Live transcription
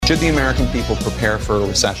Should the American people prepare for a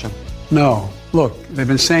recession? No. Look, they've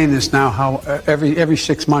been saying this now. Every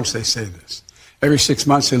 6 months they say this. Every 6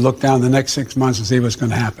 months they look down the next 6 months and see what's going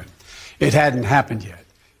to happen. It hadn't happened yet.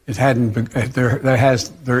 It hadn't.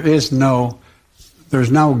 There's no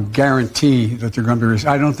guarantee that they're going to be.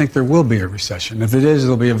 I don't think there will be a recession. If it is,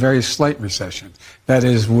 it'll be a very slight recession. That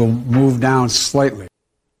is, we'll move down slightly.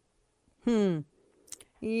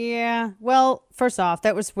 Yeah. Well, first off,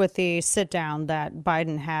 that was with the sit down that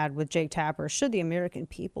Biden had with Jake Tapper. Should the American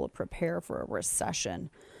people prepare for a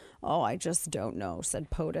recession? Oh, I just don't know,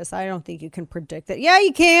 said POTUS. I don't think you can predict that. Yeah,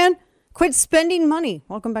 you can. Quit spending money.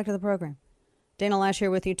 Welcome back to the program. Dana Loesch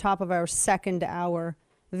here with you, top of our second hour.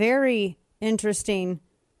 Very interesting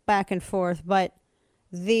back and forth. But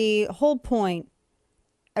the whole point,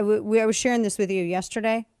 I was sharing this with you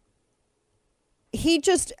yesterday.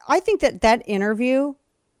 I think that interview,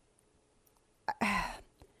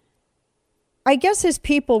 I guess his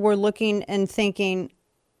people were looking and thinking,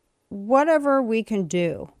 whatever we can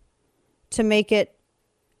do to make it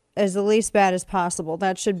as the least bad as possible.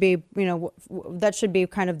 That should be, that should be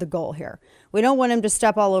kind of the goal here. We don't want him to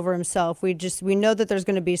step all over himself. We know that there's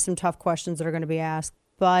going to be some tough questions that are going to be asked,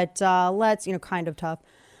 but let's, kind of tough.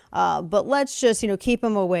 But let's just, keep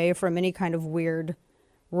him away from any kind of weird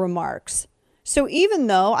remarks. So even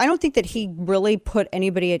though I don't think that he really put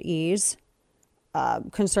anybody at ease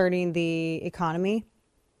concerning the economy,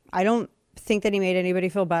 I don't think that he made anybody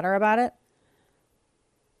feel better about it.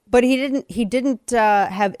 But he didn't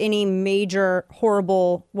have any major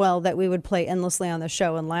horrible, that we would play endlessly on the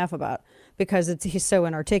show and laugh about because he's so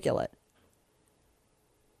inarticulate.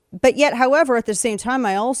 But yet, however, at the same time,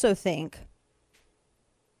 I also think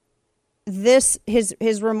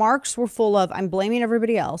his remarks were full of, I'm blaming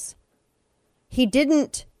everybody else. He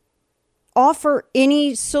didn't offer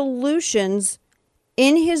any solutions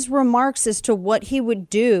in his remarks as to what he would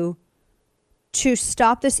do to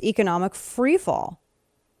stop this economic freefall.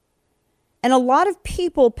 And a lot of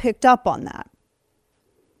people picked up on that.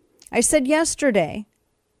 I said yesterday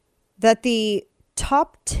that the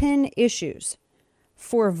top 10 issues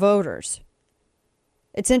for voters,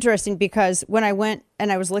 it's interesting because when I went and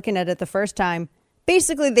I was looking at it the first time,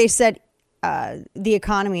 basically they said the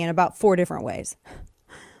economy in about 4 different ways.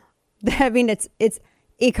 I mean, it's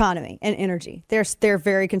economy and energy. They're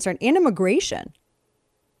very concerned. And immigration.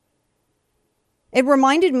 It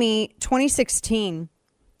reminded me 2016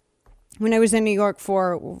 when I was in New York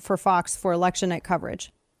for Fox for election night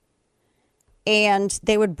coverage. And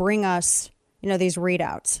they would bring us, these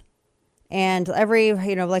readouts. And every,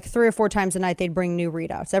 like 3 or 4 times a night, they'd bring new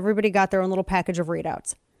readouts. Everybody got their own little package of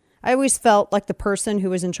readouts. I always felt like the person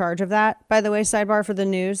who was in charge of that, by the way, sidebar for the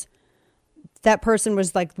news, that person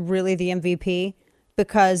was like really the MVP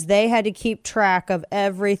because they had to keep track of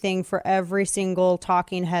everything for every single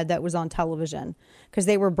talking head that was on television because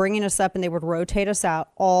they were bringing us up and they would rotate us out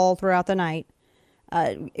all throughout the night,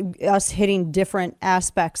 us hitting different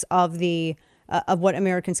aspects of of what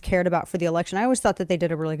Americans cared about for the election. I always thought that they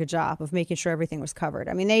did a really good job of making sure everything was covered.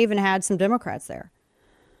 I mean, they even had some Democrats there.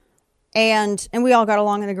 And we all got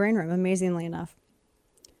along in the green room, amazingly enough.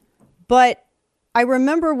 But I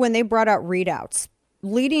remember when they brought out readouts,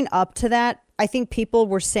 leading up to that, I think people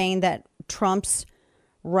were saying that Trump's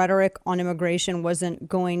rhetoric on immigration wasn't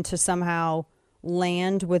going to somehow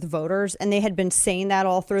land with voters. And they had been saying that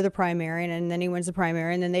all through the primary, and then he wins the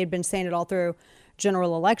primary, and then they'd been saying it all through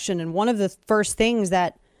general election. And one of the first things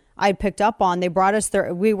that I picked up on, they brought us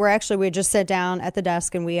there. We had just sat down at the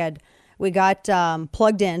desk and we got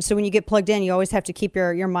plugged in. So when you get plugged in, you always have to keep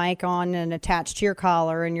your mic on and attached to your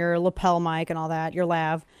collar and your lapel mic and all that, your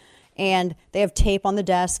lav. And they have tape on the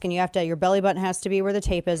desk and your belly button has to be where the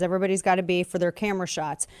tape is. Everybody's got to be for their camera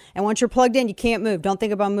shots. And once you're plugged in, you can't move. Don't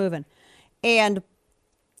think about moving. And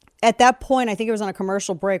at that point, I think it was on a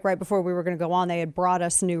commercial break right before we were going to go on, they had brought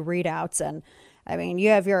us new readouts. And I mean, you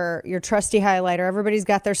have your trusty highlighter. Everybody's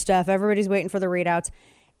got their stuff. Everybody's waiting for the readouts.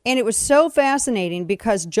 And it was so fascinating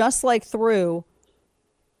because just like through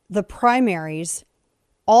the primaries,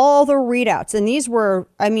 all the readouts, and these were,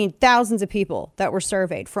 thousands of people that were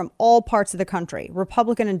surveyed from all parts of the country,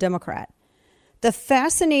 Republican and Democrat. The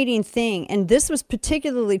fascinating thing, and this was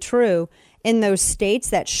particularly true in those states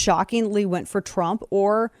that shockingly went for Trump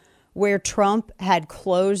or where Trump had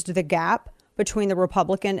closed the gap between the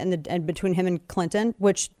Republican and between him and Clinton,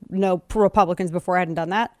 which no Republicans before hadn't done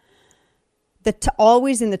that.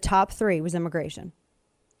 Always in the top 3 was immigration.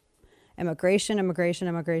 Immigration. I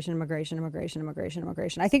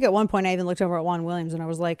think at one point I even looked over at Juan Williams and I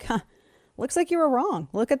was like, looks like you were wrong.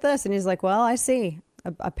 Look at this. And he's like, well, I see.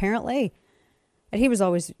 Apparently. And he was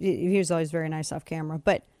always very nice off camera.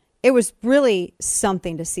 But It was really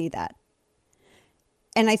something to see that.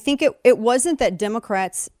 And I think it wasn't that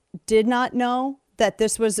Democrats did not know that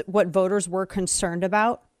this was what voters were concerned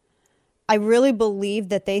about. I really believe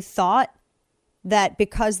that they thought that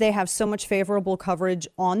because they have so much favorable coverage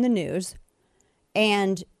on the news,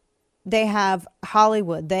 and they have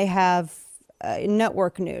Hollywood, they have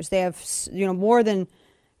network news, they have more than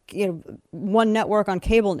one network on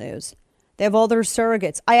cable news, they have all their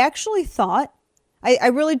surrogates. I actually thought, I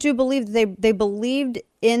really do believe that they believed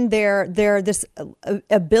in their this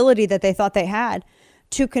ability that they thought they had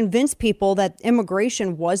to convince people that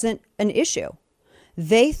immigration wasn't an issue.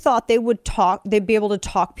 They thought they'd be able to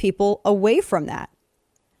talk people away from that.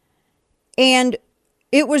 And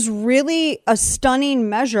it was really a stunning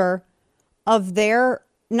measure of their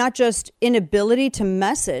not just inability to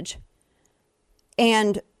message,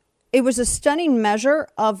 and it was a stunning measure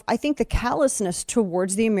of, I think, the callousness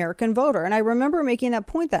towards the American voter. And I remember making that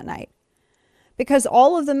point that night, because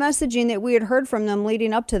all of the messaging that we had heard from them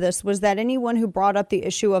leading up to this was that anyone who brought up the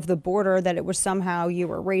issue of the border, that it was somehow you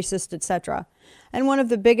were racist, etc. And one of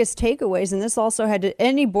the biggest takeaways, and this also had to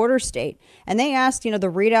any border state, and they asked, the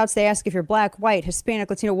readouts, they ask if you're black, white, Hispanic,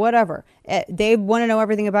 Latino, whatever. They want to know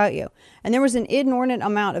everything about you. And there was an inordinate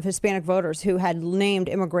amount of Hispanic voters who had named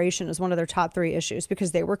immigration as one of their top 3 issues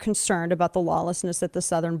because they were concerned about the lawlessness at the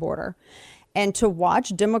southern border. And to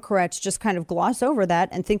watch Democrats just kind of gloss over that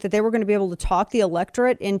and think that they were going to be able to talk the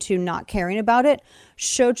electorate into not caring about it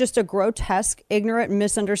showed just a grotesque, ignorant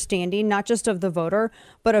misunderstanding, not just of the voter,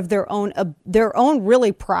 but of their own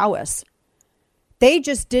really prowess. They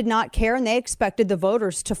just did not care, and they expected the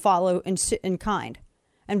voters to follow in kind.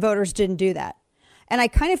 And voters didn't do that. And I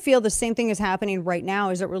kind of feel the same thing is happening right now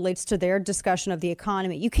as it relates to their discussion of the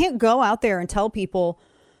economy. You can't go out there and tell people,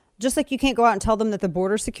 just like you can't go out and tell them that the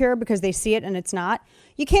border's secure because they see it and it's not.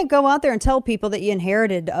 You can't go out there and tell people that you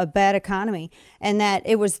inherited a bad economy and that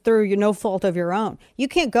it was through no fault of your own. You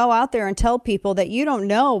can't go out there and tell people that you don't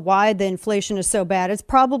know why the inflation is so bad. It's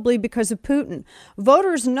probably because of Putin.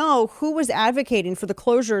 Voters know who was advocating for the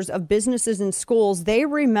closures of businesses and schools. They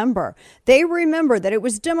remember that it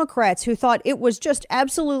was Democrats who thought it was just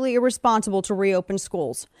absolutely irresponsible to reopen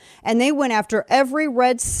schools. And they went after every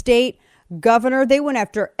red state governor. They went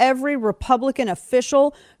after every Republican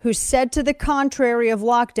official who said to the contrary of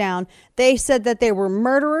lockdown. They said that they were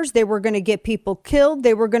murderers. They were going to get people killed.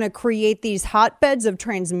 They were going to create these hotbeds of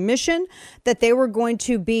transmission, that they were going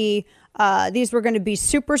to be these were going to be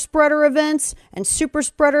super spreader events and super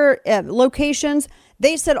spreader locations.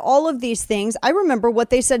 They said all of these things. I remember what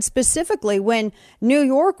they said specifically when New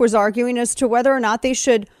York was arguing as to whether or not they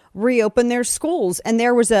should reopen their schools. And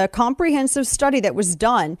there was a comprehensive study that was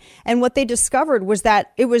done. And what they discovered was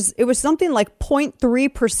that it was something like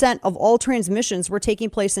 0.3% of all transmissions were taking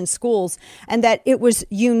place in schools. And that it was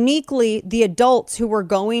uniquely the adults who were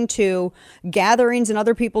going to gatherings in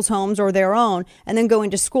other people's homes or their own and then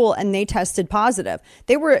going to school, and they tested positive.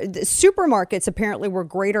 Supermarkets apparently were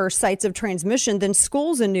greater sites of transmission than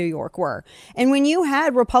schools in New York were. And when you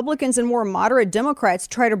had Republicans and more moderate Democrats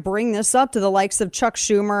try to bring this up to the likes of Chuck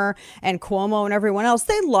Schumer and Cuomo and everyone else,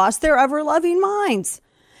 they lost their ever-loving minds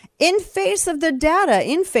in face of the data,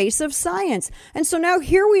 in face of science. And so now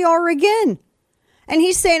here we are again. And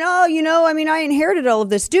he's saying, I inherited all of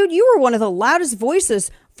this. Dude, you were one of the loudest voices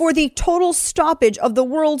for the total stoppage of the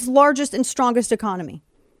world's largest and strongest economy.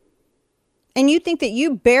 And you think that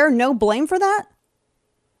you bear no blame for that?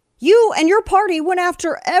 You and your party went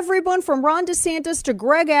after everyone from Ron DeSantis to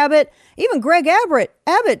Greg Abbott. Even Greg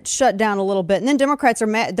Abbott shut down a little bit. And then Democrats are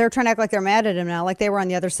mad. They're trying to act like they're mad at him now, like they were on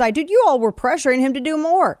the other side. Dude, you all were pressuring him to do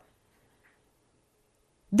more.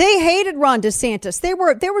 They hated Ron DeSantis.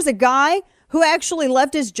 There was a guy who actually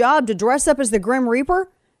left his job to dress up as the Grim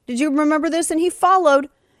Reaper. Did you remember this? And he followed.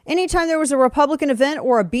 Anytime there was a Republican event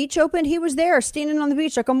or a beach opened, he was there standing on the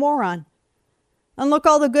beach like a moron. And look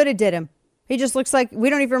all the good it did him. He just looks like, we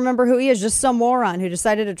don't even remember who he is, just some moron who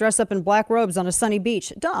decided to dress up in black robes on a sunny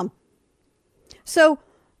beach. Dumb. So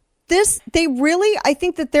I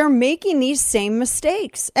think that they're making these same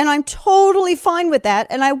mistakes. And I'm totally fine with that.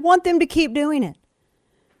 And I want them to keep doing it.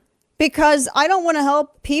 Because I don't want to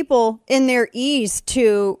help people in their ease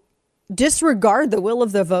to disregard the will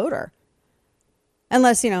of the voter.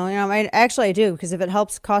 Unless, I do. Because if it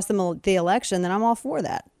helps cost them the election, then I'm all for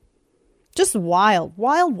that. Just wild,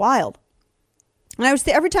 wild, wild. And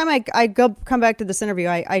every time I come back to this interview,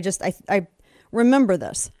 I remember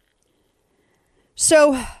this.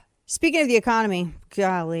 So speaking of the economy,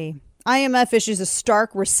 golly, IMF issues a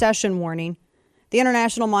stark recession warning. The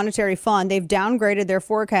International Monetary Fund, they've downgraded their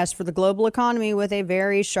forecast for the global economy with a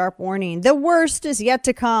very sharp warning. The worst is yet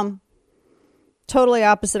to come. Totally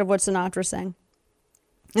opposite of what Sinatra's saying.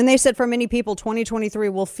 And they said for many people, 2023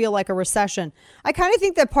 will feel like a recession. I kind of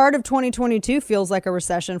think that part of 2022 feels like a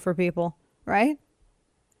recession for people, right?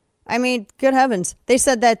 I mean, good heavens. They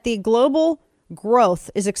said that the global growth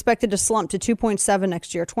is expected to slump to 2.7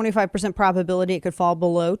 next year. 25% probability it could fall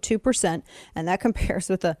below 2. And that compares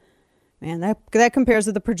with that compares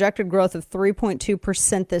with the projected growth of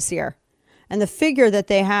 3.2% this year. And the figure that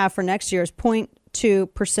they have for next year is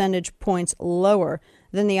 0.2 percentage points lower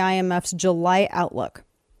than the IMF's July outlook.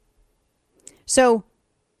 So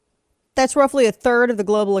that's roughly a third of the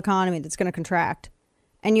global economy that's going to contract.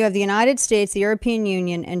 And you have the United States, the European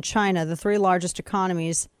Union, and China, the three largest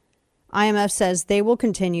economies. IMF says they will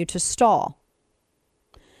continue to stall.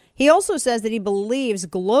 He also says that he believes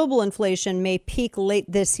global inflation may peak late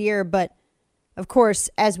this year, but of course,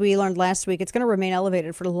 as we learned last week, it's going to remain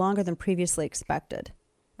elevated for longer than previously expected,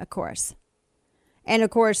 of course. And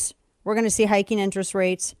of course, we're going to see hiking interest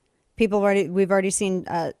rates. We've already seen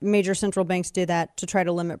major central banks do that to try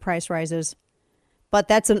to limit price rises. But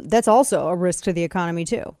that's also a risk to the economy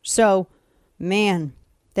too. So, man,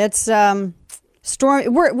 that's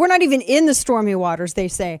storm. We're not even in the stormy waters, they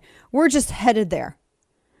say. We're just headed there.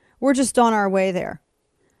 We're just on our way there.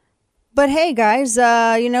 But hey, guys,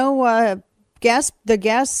 the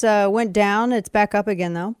gas went down. It's back up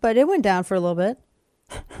again though, but it went down for a little bit.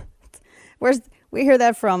 We hear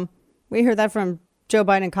that from Joe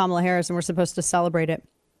Biden and Kamala Harris, and we're supposed to celebrate it.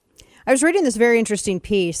 I was reading this very interesting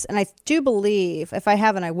piece, and I do believe, if I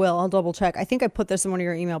haven't, I will. I'll double check. I think I put this in one of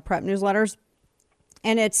your email prep newsletters,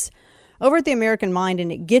 and it's over at the American Mind, and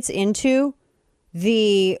it gets into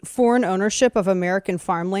the foreign ownership of American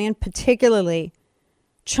farmland, particularly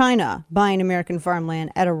China buying American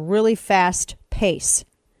farmland at a really fast pace.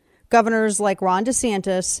 Governors like Ron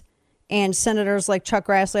DeSantis and senators like Chuck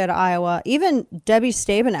Grassley out of Iowa, even Debbie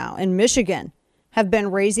Stabenow in Michigan, have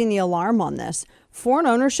been raising the alarm on this. Foreign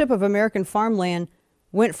ownership of American farmland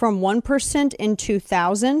went from 1% in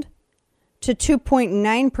 2000 to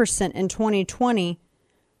 2.9% in 2020,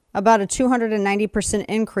 about a 290%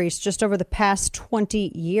 increase just over the past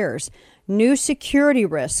 20 years. New security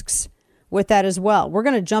risks with that as well. We're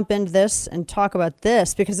going to jump into this and talk about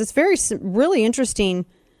this because it's really interesting.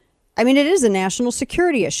 I mean, it is a national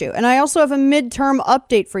security issue. And I also have a midterm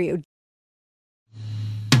update for you.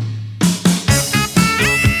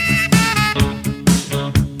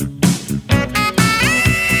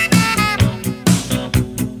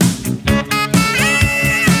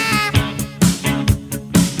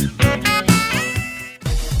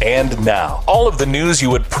 And now, all of the news you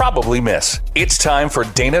would probably miss. It's time for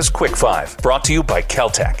Dana's Quick Five, brought to you by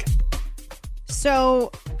Caltech.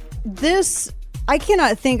 So I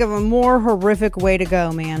cannot think of a more horrific way to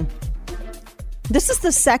go, man. This is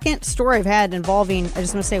the second story I've had involving, I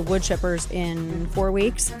just want to say, wood chippers in 4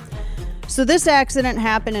 weeks. So this accident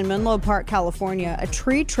happened in Menlo Park, California. A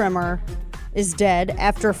tree trimmer is dead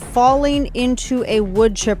after falling into a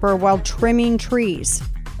wood chipper while trimming trees.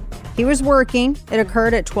 He was working. It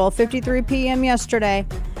occurred at 12:53 p.m. yesterday,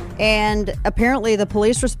 and apparently the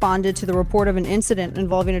police responded to the report of an incident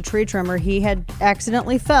involving a tree trimmer. He had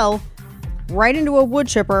accidentally fell right into a wood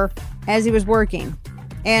chipper as he was working.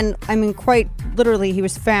 And I mean, quite literally, he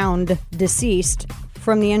was found deceased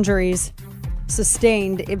from the injuries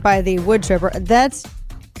sustained by the wood chipper. That's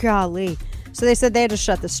golly. So they said they had to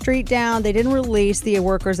shut the street down. They didn't release the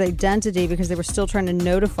worker's identity because they were still trying to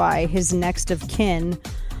notify his next of kin.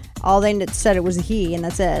 All they said it was he, and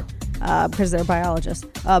that's it, because they're biologists.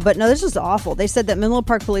 But no, this is awful. They said that Menlo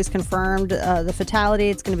Park police confirmed the fatality.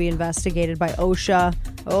 It's going to be investigated by OSHA.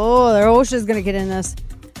 Oh, OSHA is going to get in this.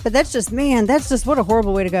 But that's just what a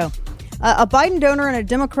horrible way to go. A Biden donor and a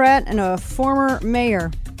Democrat and a former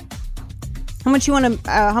mayor. How much you want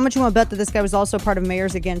to bet that this guy was also part of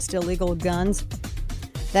Mayors Against Illegal Guns?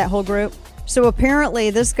 That whole group. So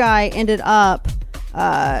apparently, this guy ended up.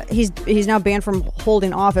 He's now banned from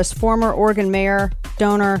holding office. Former Oregon mayor,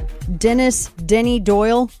 donor Denny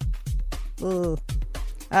Doyle.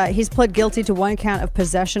 He's pled guilty to one count of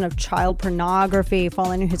possession of child pornography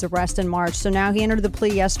following his arrest in March. So now he entered the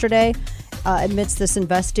plea yesterday amidst this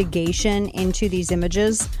investigation into these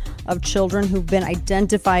images of children who've been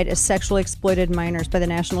identified as sexually exploited minors by the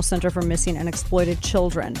National Center for Missing and Exploited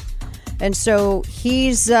Children. And so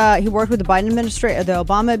he worked with the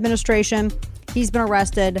Obama administration. He's been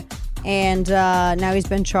arrested, and now he's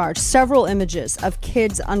been charged. Several images of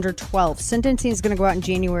kids under 12. Sentencing is going to go out in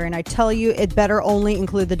January, and I tell you, it better only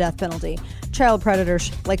include the death penalty. Child predators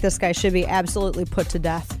like this guy should be absolutely put to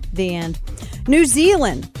death. The end. New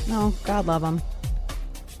Zealand. Oh, God love them.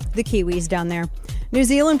 The Kiwis down there. New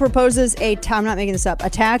Zealand proposes I'm not making this up, a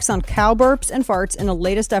tax on cow burps and farts in a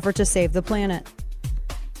latest effort to save the planet.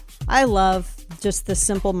 I love just the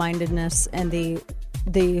simple-mindedness and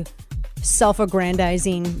the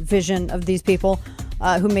self-aggrandizing vision of these people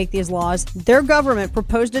who make these laws. Their government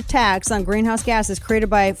proposed a tax on greenhouse gases created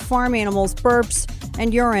by farm animals' burps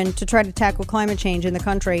and urine to try to tackle climate change in the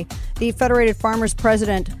country. The Federated Farmers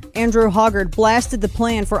President, Andrew Hoggard, blasted the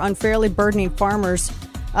plan for unfairly burdening farmers,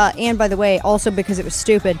 and by the way, also because it was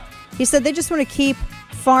stupid. He said they just want to keep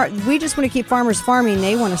farmers farming.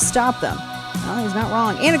 They want to stop them. Well, he's not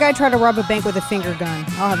wrong. And a guy tried to rob a bank with a finger gun.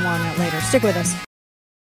 I'll have more on that later. Stick with us.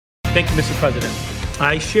 Thank you, Mr. President.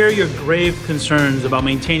 I share your grave concerns about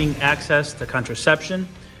maintaining access to contraception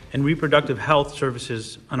and reproductive health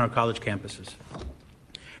services on our college campuses,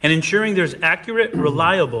 and ensuring there's accurate,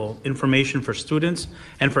 reliable information for students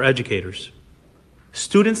and for educators.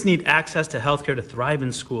 Students need access to healthcare to thrive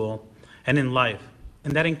in school and in life,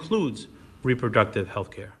 and that includes reproductive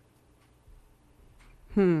healthcare.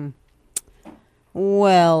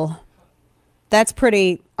 Well, that's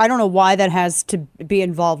pretty... I don't know why that has to be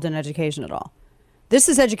involved in education at all. This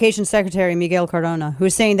is Education Secretary Miguel Cardona, who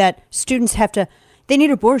is saying that students they need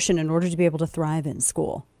abortion in order to be able to thrive in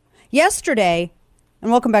school. Yesterday, and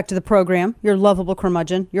welcome back to the program, your lovable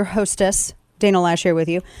curmudgeon, your hostess, Dana Lash here with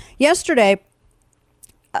you. Yesterday,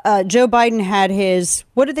 Joe Biden had his,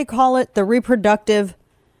 what did they call it? The reproductive,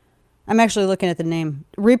 I'm actually looking at the name,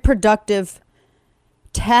 reproductive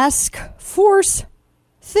task force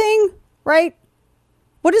thing, right?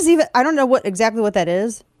 What is even, I don't know exactly what that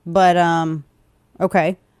is, but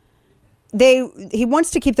okay. He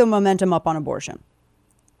wants to keep the momentum up on abortion.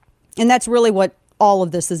 And that's really what all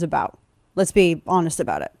of this is about. Let's be honest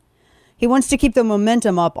about it. He wants to keep the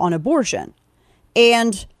momentum up on abortion.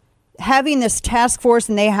 And having this task force,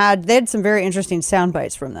 and they had some very interesting sound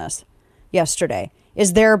bites from this yesterday,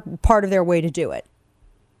 is part of their way to do it.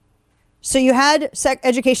 So you had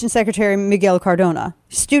Education Secretary Miguel Cardona.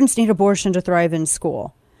 Students need abortion to thrive in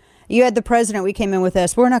school. You had the president. We came in with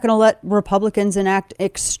this. We're not going to let Republicans enact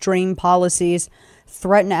extreme policies,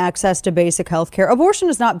 threaten access to basic health care. Abortion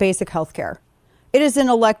is not basic health care. It is an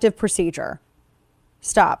elective procedure.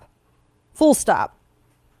 Stop. Full stop.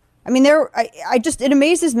 I mean, it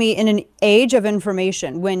amazes me in an age of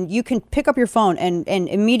information when you can pick up your phone and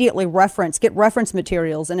immediately get reference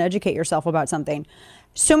materials and educate yourself about something.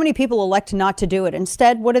 So many people elect not to do it.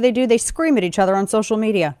 Instead, what do? They scream at each other on social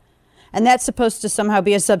media. And that's supposed to somehow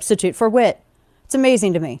be a substitute for wit. It's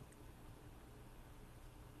amazing to me.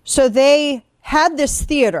 So they had this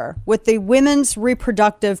theater with the Women's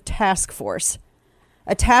Reproductive Task Force.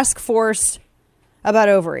 A task force about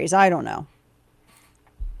ovaries. I don't know.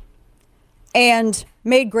 And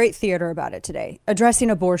made great theater about it today, addressing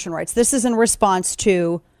abortion rights. This is in response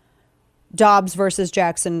to Dobbs versus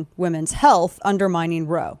Jackson Women's Health undermining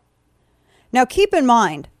Roe. Now, keep in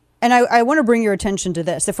mind, and I want to bring your attention to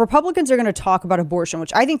this. If Republicans are going to talk about abortion,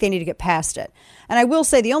 which I think they need to get past it, and I will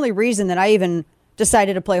say the only reason that I even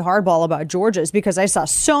decided to play hardball about Georgia is because I saw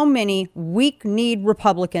so many weak-kneed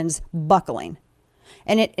Republicans buckling.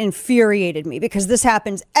 And it infuriated me because this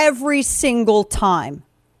happens every single time.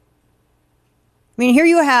 I mean, here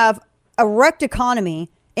you have a wrecked economy,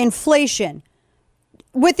 inflation.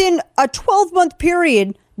 Within a 12-month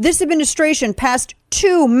period, this administration passed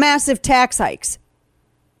 2 massive tax hikes.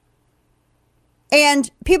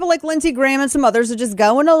 And people like Lindsey Graham and some others are just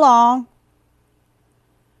going along.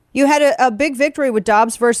 You had a big victory with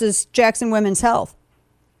Dobbs versus Jackson Women's Health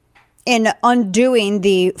in undoing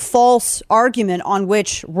the false argument on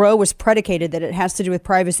which Roe was predicated that it has to do with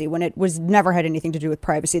privacy when it was never had anything to do with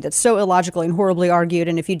privacy. That's so illogically and horribly argued.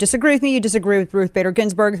 And if you disagree with me, you disagree with Ruth Bader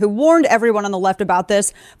Ginsburg, who warned everyone on the left about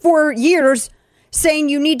this for years, saying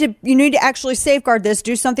you need to actually safeguard this,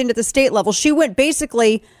 do something at the state level. She went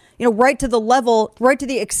basically, right to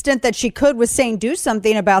the extent that she could, was saying do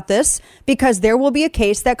something about this because there will be a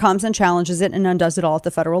case that comes and challenges it and undoes it all at the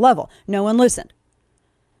federal level. No one listened.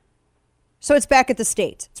 So it's back at the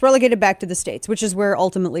states. It's relegated back to the states, which is where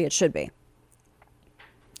ultimately it should be.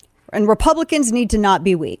 And Republicans need to not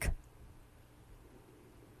be weak.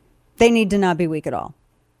 They need to not be weak at all.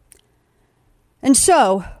 And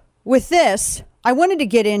so with this, I wanted to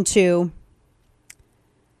get into,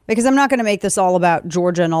 because I'm not going to make this all about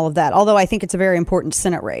Georgia and all of that, although I think it's a very important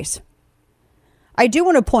Senate race. I do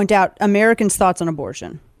want to point out Americans' thoughts on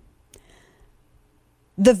abortion.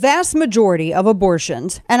 The vast majority of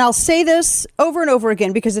abortions, and I'll say this over and over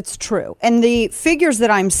again because it's true, and the figures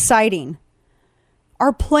that I'm citing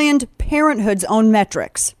are Planned Parenthood's own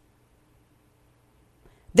metrics.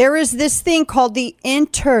 There is this thing called the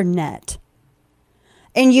internet.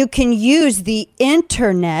 And you can use the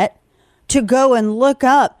internet to go and look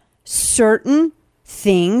up certain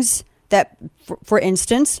things that, for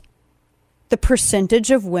instance, the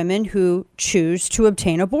percentage of women who choose to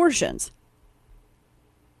obtain abortions.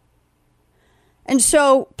 And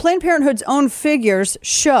so Planned Parenthood's own figures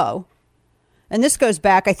show, and this goes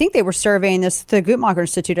back, I think they were surveying this, the Guttmacher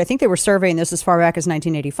Institute, I think they were surveying this as far back as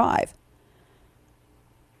 1985,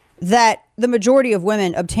 that the majority of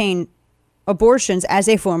women obtain abortions as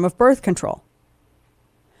a form of birth control.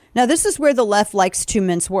 Now, this is where the left likes to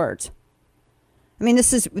mince words. I mean,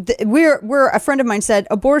 this is, we're a friend of mine said,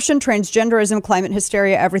 abortion, transgenderism, climate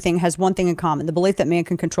hysteria, everything has one thing in common, the belief that man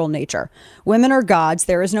can control nature. Women are gods.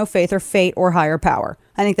 There is no faith or fate or higher power.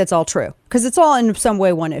 I think that's all true because it's all in some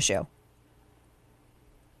way one issue.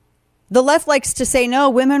 The left likes to say,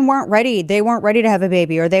 no, women weren't ready. They weren't ready to have a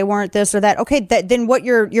baby, or they weren't this or that. Okay, then what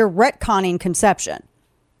you're retconning conception.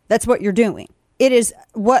 That's what you're doing. It is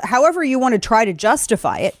however you want to try to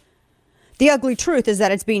justify it. The ugly truth is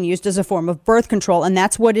that it's being used as a form of birth control, and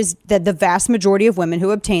that's what is that the vast majority of women who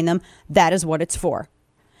obtain them, that is what it's for.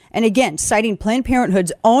 And again, citing Planned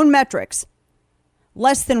Parenthood's own metrics,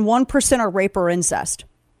 less than 1% are rape or incest.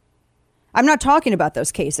 I'm not talking about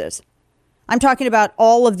those cases. I'm talking about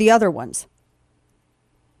all of the other ones.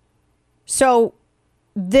 So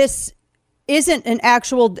this isn't an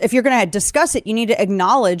actual, if you're going to discuss it, you need to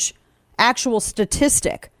acknowledge actual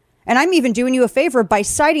statistic. And I'm even doing you a favor by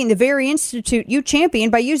citing the very institute you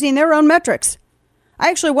champion by using their own metrics. I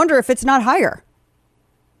actually wonder if it's not higher.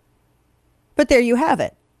 But there you have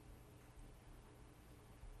it.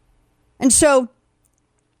 And so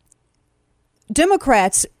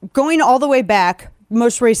Democrats, going all the way back,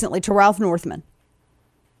 most recently to Ralph Northman,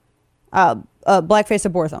 Blackface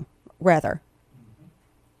Abortum, rather,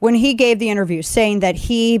 when he gave the interview saying that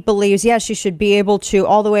he believes, yes, you should be able to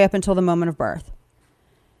all the way up until the moment of birth.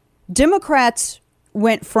 Democrats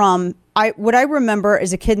went from, what I remember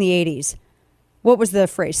as a kid in the 80s, what was the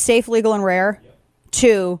phrase? Safe, legal, and rare, yep,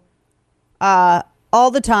 to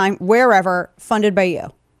all the time, wherever, funded by you.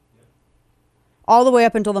 Yep. All the way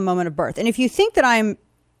up until the moment of birth. And if you think that I'm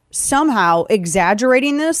somehow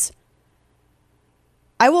exaggerating this,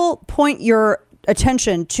 I will point your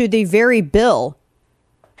attention to the very bill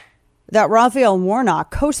that Raphael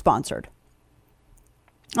Warnock co-sponsored.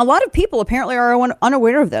 A lot of people apparently are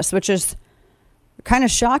unaware of this, which is kind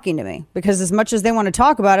of shocking to me, because as much as they want to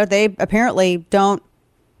talk about it, they apparently don't.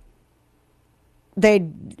 They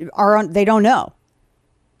don't know.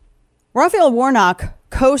 Raphael Warnock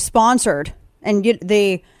co-sponsored, and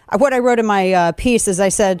what I wrote in my piece is I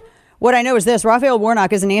said, what I know is this: Raphael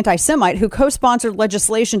Warnock is an anti-Semite who co-sponsored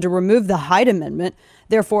legislation to remove the Hyde Amendment,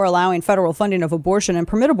 therefore allowing federal funding of abortion and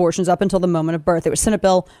permit abortions up until the moment of birth. It was Senate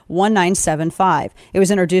Bill 1975. It was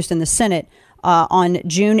introduced in the Senate on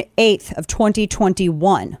June 8th of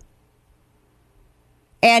 2021.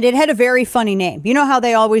 And it had a very funny name. You know how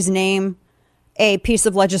they always name a piece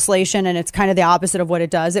of legislation and it's kind of the opposite of what it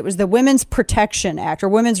does? It was the Women's Protection Act, or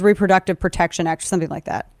Women's Reproductive Protection Act, or something like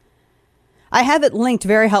that. I have it linked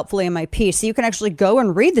very helpfully in my piece, so you can actually go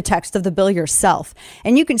and read the text of the bill yourself.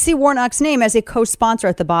 And you can see Warnock's name as a co-sponsor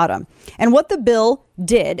at the bottom. And what the bill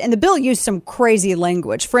did, and the bill used some crazy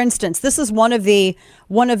language. For instance, this is one of the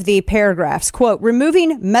paragraphs, quote,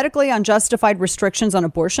 removing medically unjustified restrictions on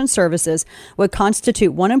abortion services would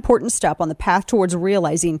constitute one important step on the path towards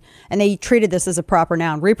realizing, and they treated this as a proper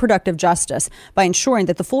noun, reproductive justice, by ensuring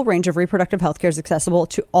that the full range of reproductive health care is accessible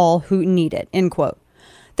to all who need it, end quote.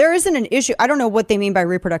 There isn't an issue. I don't know what they mean by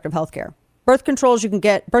reproductive health care. Birth control pills you can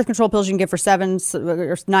get for $7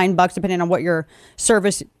 or $9, depending on what your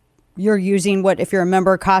service you're using, what if you're a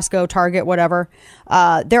member, Costco, Target, whatever.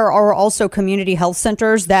 There are also community health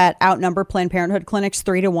centers that outnumber Planned Parenthood clinics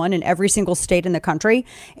 3-1 in every single state in the country,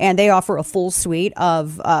 and they offer a full suite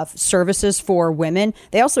of services for women.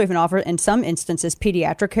 They also even offer, in some instances,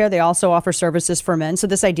 pediatric care. They also offer services for men. So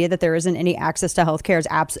this idea that there isn't any access to health care is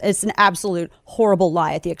it's an absolute horrible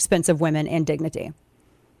lie at the expense of women and dignity.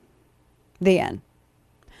 The end.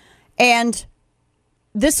 And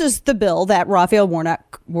this is the bill that Raphael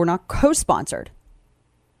Warnock co-sponsored.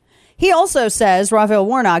 He also says, Raphael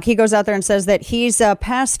Warnock, he goes out there and says that he's a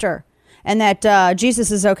pastor and that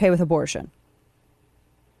Jesus is okay with abortion.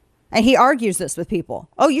 And he argues this with people.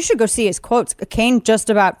 Oh, you should go see his quotes. Cain just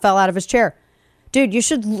about fell out of his chair. Dude, you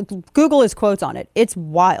should Google his quotes on it. It's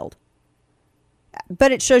wild.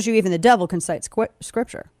 But it shows you even the devil can cite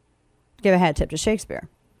scripture. Give a hat tip to Shakespeare.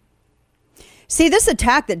 See, this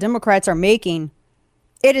attack that Democrats are making,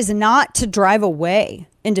 it is not to drive away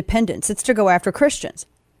independence. It's to go after Christians.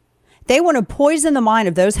 They want to poison the mind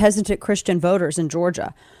of those hesitant Christian voters in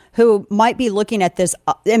Georgia who might be looking at this.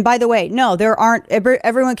 And by the way, no, there aren't.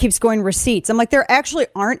 Everyone keeps going receipts. I'm like, there actually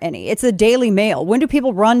aren't any. It's the Daily Mail. When do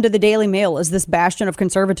people run to the Daily Mail as this bastion of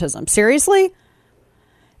conservatism? Seriously?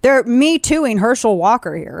 They're Me Tooing Herschel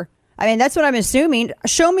Walker here. I mean, that's what I'm assuming.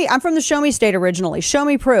 Show me. I'm from the Show Me State originally. Show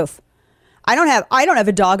me proof. I don't have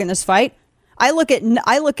a dog in this fight. I look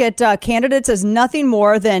at candidates as nothing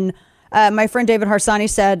more than my friend David Harsanyi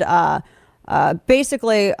said.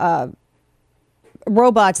 Basically,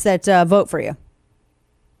 robots that vote for you.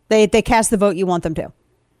 They cast the vote you want them to.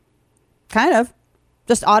 Kind of.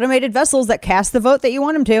 Just automated vessels that cast the vote that you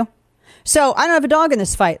want them to. So I don't have a dog in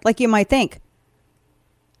this fight, like you might think.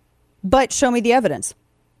 But show me the evidence.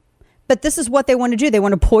 But this is what they want to do. They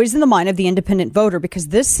want to poison the mind of the independent voter because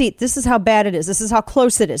this seat, this is how bad it is. This is how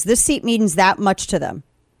close it is. This seat means that much to them.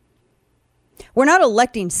 We're not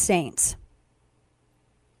electing saints.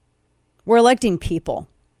 We're electing people.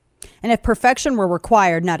 And if perfection were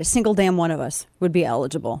required, not a single damn one of us would be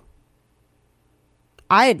eligible.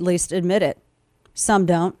 I at least admit it. Some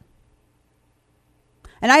don't.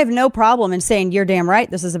 And I have no problem in saying, you're damn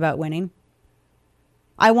right, this is about winning.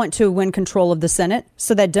 I want to win control of the Senate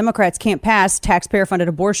so that Democrats can't pass taxpayer-funded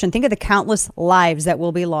abortion. Think of the countless lives that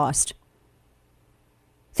will be lost.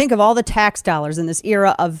 Think of all the tax dollars in this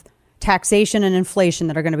era of taxation and inflation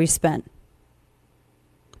that are going to be spent.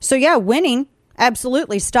 So yeah, winning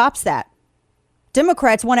absolutely stops that.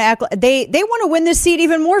 Democrats want to act, they want to win this seat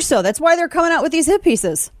even more so. That's why they're coming out with these hit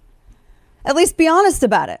pieces. At least be honest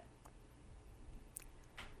about it.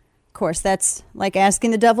 Of course, that's like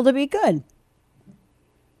asking the devil to be good.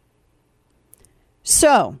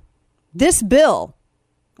 So, this bill,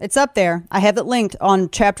 it's up there. I have it linked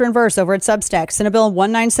on chapter and verse over at Substack, Senate Bill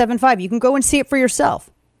 1975. You can go and see it for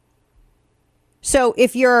yourself. So,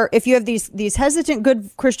 if you have these hesitant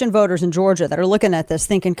good Christian voters in Georgia that are looking at this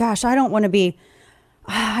thinking, gosh, I don't want to be,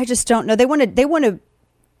 I just don't know. They want to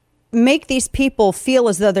make these people feel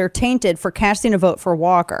as though they're tainted for casting a vote for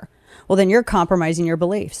Walker. Well, then you're compromising your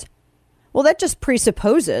beliefs. Well, that just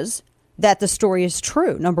presupposes that the story is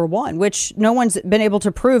true, number one, which no one's been able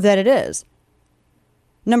to prove that it is.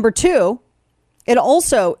 Number two, it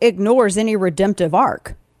also ignores any redemptive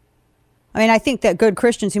arc. I mean, I think that good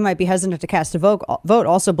Christians who might be hesitant to cast a vote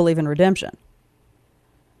also believe in redemption.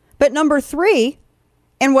 But number three,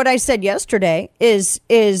 and what I said yesterday is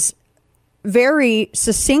very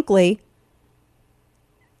succinctly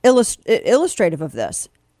illustrative of this.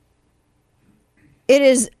 It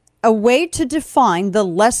is a way to define the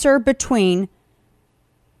lesser between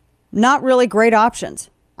not really great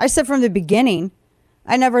options. I said from the beginning,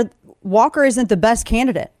 Walker isn't the best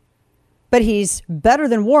candidate, but he's better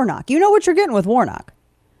than Warnock. You know what you're getting with Warnock.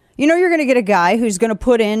 You know you're going to get a guy who's going to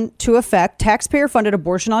put into effect taxpayer-funded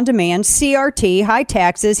abortion on demand, CRT, high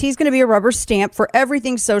taxes. He's going to be a rubber stamp for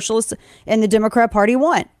everything socialists and the Democrat Party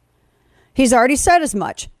want. He's already said as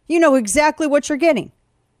much. You know exactly what you're getting.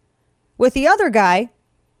 With the other guy,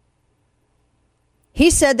 he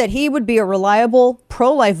said that he would be a reliable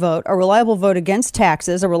pro-life vote, a reliable vote against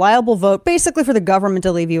taxes, a reliable vote basically for the government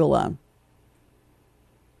to leave you alone.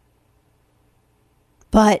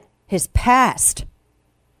 But his past.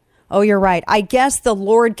 Oh, you're right. I guess the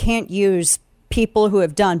Lord can't use people who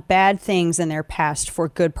have done bad things in their past for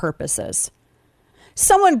good purposes.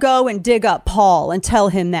 Someone go and dig up Paul and tell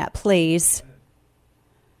him that, please.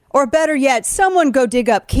 Or better yet, someone go dig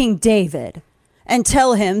up King David and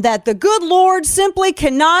tell him that the good Lord simply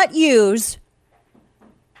cannot use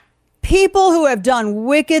people who have done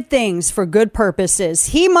wicked things for good purposes.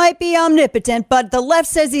 He might be omnipotent, but the left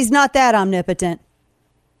says he's not that omnipotent.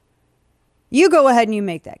 You go ahead and you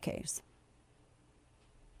make that case.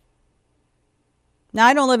 Now,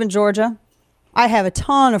 I don't live in Georgia. I have a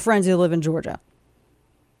ton of friends who live in Georgia.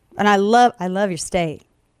 And I love your state.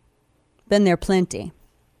 Been there plenty.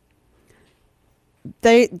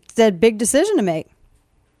 It's a big decision to make.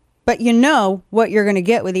 But you know what you're going to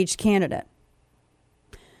get with each candidate.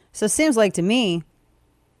 So it seems like to me,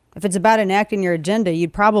 if it's about enacting your agenda,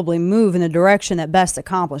 you'd probably move in the direction that best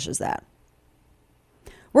accomplishes that.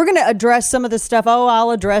 We're going to address some of the stuff.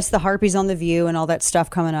 I'll address the Harpies on The View and all that stuff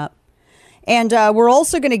coming up. And we're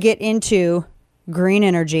also going to get into green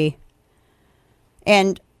energy.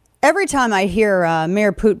 And every time I hear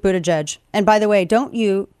Mayor Pete Buttigieg, and by the way,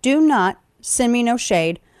 do not send me no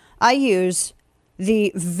shade. I use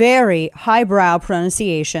the very highbrow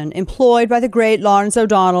pronunciation employed by the great Lawrence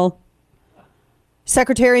O'Donnell,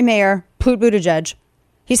 Secretary Mayor Pete Buttigieg.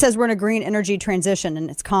 He says we're in a green energy transition and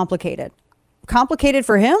it's complicated. Complicated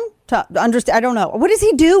for him to understand? I don't know. What does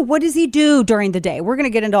he do? What does he do during the day? We're going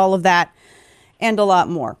to get into all of that and a lot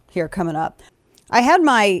more here coming up. I had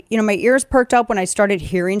my ears perked up when I started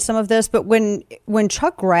hearing some of this, but when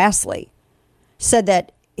Chuck Grassley said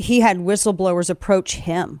that he had whistleblowers approach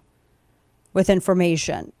him with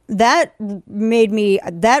information, that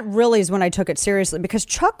really is when I took it seriously, because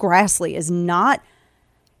Chuck Grassley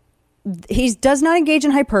does not engage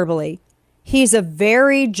in hyperbole. He's a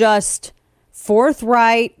very just,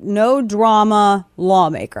 forthright, no drama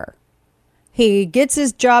lawmaker. He gets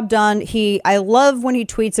his job done. I love when he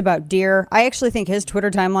tweets about deer. I actually think his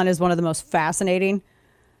Twitter timeline is one of the most fascinating.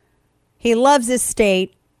 He loves his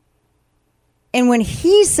state. And when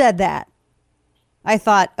he said that, I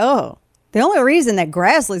thought, oh, the only reason that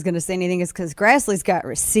Grassley's going to say anything is because Grassley's got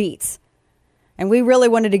receipts. And we really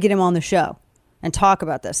wanted to get him on the show and talk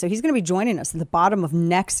about this. So he's going to be joining us at the bottom of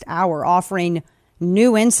next hour, offering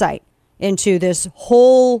new insight into this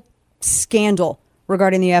whole scandal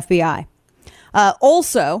regarding the FBI.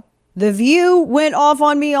 Also, The View went off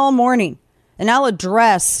on me all morning, and I'll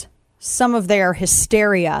address some of their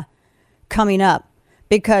hysteria coming up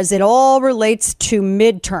because it all relates to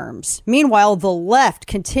midterms. Meanwhile, the left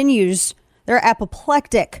continues, they're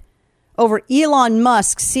apoplectic over Elon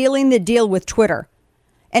Musk sealing the deal with Twitter.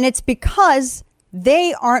 And it's because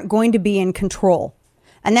they aren't going to be in control.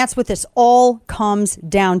 And that's what this all comes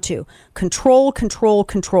down to. Control, control,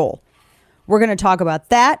 control. We're going to talk about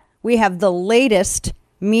that. We have the latest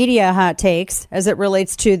media hot takes as it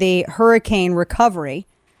relates to the hurricane recovery.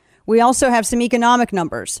 We also have some economic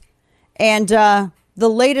numbers and the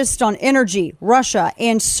latest on energy, Russia,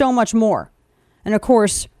 and so much more. And of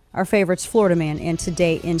course, our favorites, Florida Man and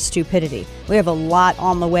Today in Stupidity. We have a lot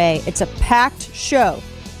on the way. It's a packed show.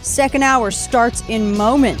 Second hour starts in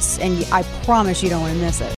moments, and I promise you don't want to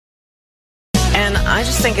miss it. And I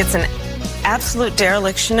just think it's an absolute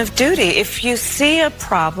dereliction of duty. If you see a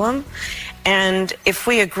problem and if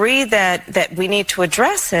we agree that we need to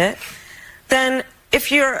address it, then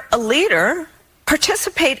if you're a leader,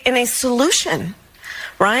 participate in a solution,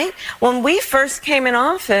 right? When we first came in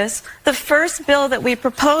office, the first bill that we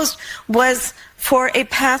proposed was for a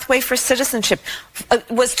pathway for citizenship,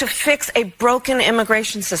 was to fix a broken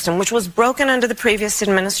immigration system, which was broken under the previous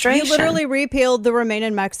administration. You literally repealed the Remain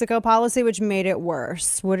in Mexico policy, which made it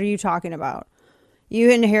worse. What are you talking about? You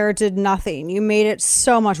inherited nothing. You made it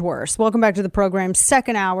so much worse. Welcome back to the program.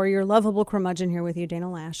 Second hour, your lovable curmudgeon here with you, Dana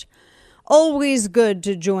Lash. Always good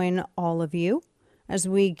to join all of you as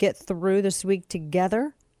we get through this week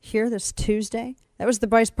together here this Tuesday. That was the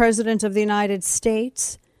Vice President of the United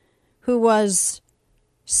States, who was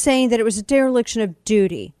saying that it was a dereliction of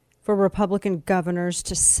duty for Republican governors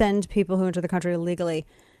to send people who enter the country illegally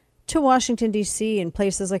to Washington, D.C. and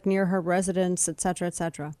places like near her residence, et cetera, et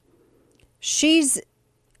cetera.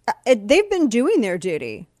 They've been doing their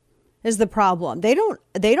duty is the problem. They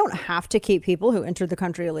don't have to keep people who enter the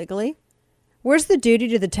country illegally. Where's the duty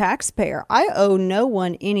to the taxpayer? I owe no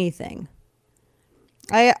one anything.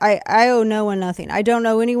 I owe no one nothing. I don't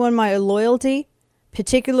owe anyone my loyalty,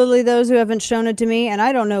 particularly those who haven't shown it to me, and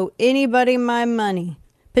I don't owe anybody my money,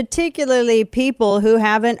 particularly people who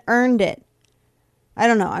haven't earned it. I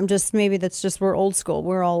don't know. Maybe that's just, we're old school.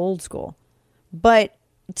 We're all old school. But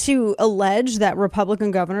to allege that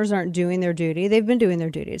Republican governors aren't doing their duty, they've been doing their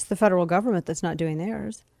duty. It's the federal government that's not doing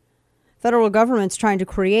theirs. Federal government's trying to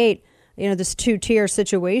create, this two-tier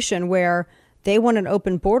situation where they want an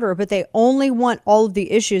open border, but they only want all of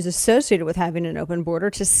the issues associated with having an open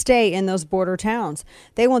border to stay in those border towns.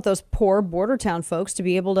 They want those poor border town folks to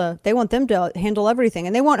be able to, they want them to handle everything,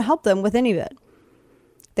 and they won't help them with any of it.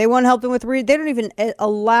 They won't help them with, they don't even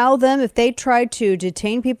allow them, if they try to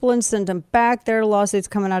detain people and send them back, there are lawsuits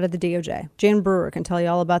coming out of the DOJ. Jan Brewer can tell you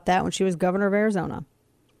all about that when she was governor of Arizona.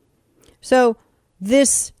 So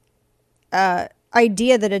this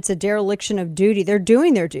idea that it's a dereliction of duty, they're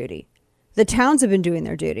doing their duty. The towns have been doing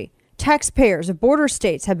their duty. Taxpayers of border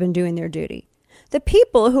states have been doing their duty. The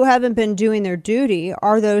people who haven't been doing their duty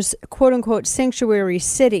are those quote unquote sanctuary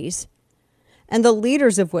cities, and the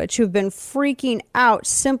leaders of which who've been freaking out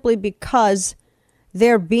simply because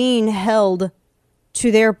they're being held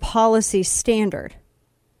to their policy standard.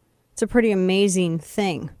 It's a pretty amazing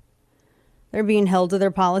thing. They're being held to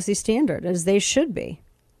their policy standard, as they should be.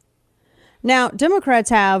 Now, Democrats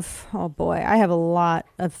have, oh boy, I have a lot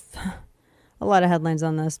of headlines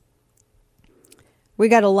on this. We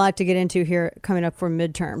got a lot to get into here coming up for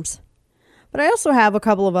midterms. But I also have a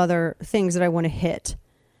couple of other things that I want to hit,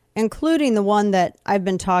 including the one that I've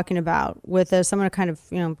been talking about with this. I'm going to kind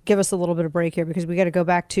of, give us a little bit of break here because we got to go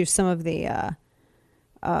back to some of the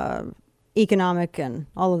economic and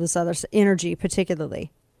all of this other energy,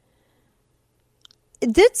 particularly.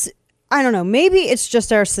 I don't know, maybe it's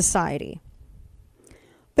just our society.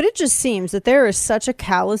 But it just seems that there is such a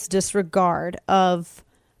callous disregard of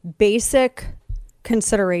basic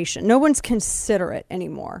consideration. No one's considerate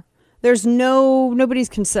anymore. Nobody's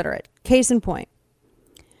considerate. Case in point.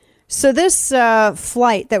 So this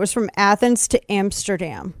flight that was from Athens to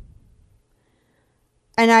Amsterdam,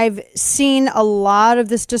 and I've seen a lot of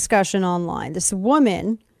this discussion online. This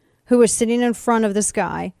woman who was sitting in front of this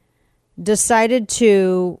guy decided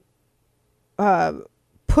to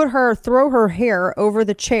throw her hair over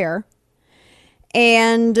the chair,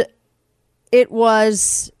 and it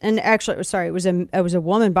was a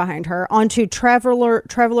woman behind her onto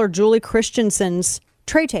traveler Julie Christensen's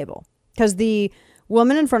tray table, because the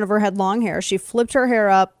woman in front of her had long hair. She flipped her hair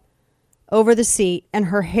up over the seat, and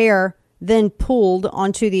her hair then pulled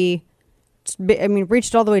onto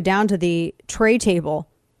reached all the way down to the tray table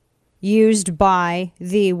used by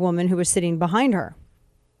the woman who was sitting behind her.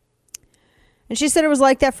 And she said it was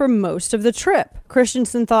like that for most of the trip.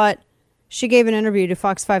 Christensen thought, she gave an interview to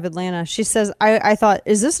Fox 5 Atlanta. She says, I thought,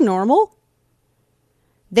 is this normal?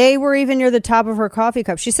 They were even near the top of her coffee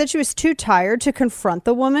cup. She said she was too tired to confront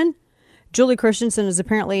the woman. Julie Christensen is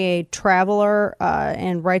apparently a traveler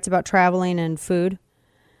and writes about traveling and food.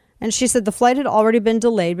 And she said the flight had already been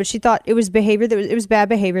delayed, but she thought it was bad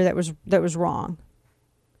behavior that was wrong.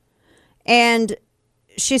 And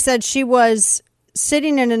she said she was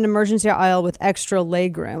sitting in an emergency aisle with extra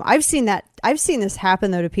legroom. I've seen this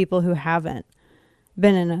happen though to people who haven't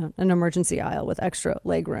been in an emergency aisle with extra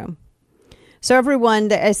legroom. So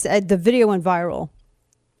the video went viral,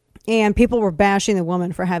 and people were bashing the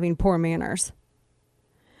woman for having poor manners.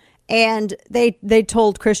 And they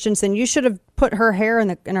told Christensen, you should have put her hair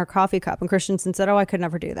in her coffee cup. And Christensen said, I could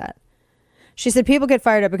never do that. She said people get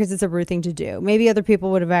fired up because it's a rude thing to do. Maybe other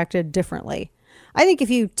people would have acted differently. I think if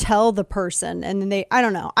you tell the person and then I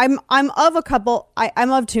don't know. I'm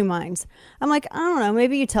of two minds. I'm like, I don't know.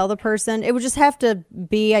 Maybe you tell the person. It would just have to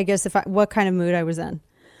be, I guess, what kind of mood I was in.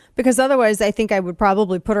 Because otherwise, I think I would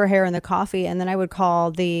probably put her hair in the coffee, and then I would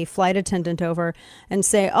call the flight attendant over and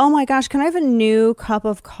say, oh my gosh, can I have a new cup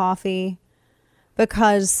of coffee?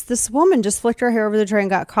 Because this woman just flicked her hair over the tray and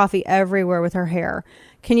got coffee everywhere with her hair.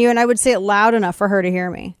 Can you? And I would say it loud enough for her to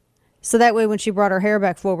hear me. So that way, when she brought her hair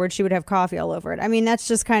back forward, she would have coffee all over it. I mean, that's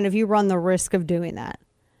just kind of, you run the risk of doing that.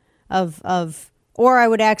 Or I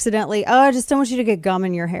would accidentally, I just don't want you to get gum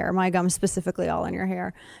in your hair. My gum specifically all in your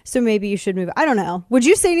hair. So maybe you should move. I don't know. Would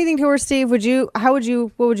you say anything to her, Steve? What would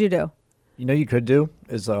you do? You know, you could do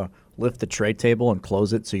is lift the tray table and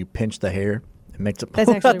close it so you pinch the hair. It makes it pull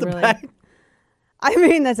out the back. I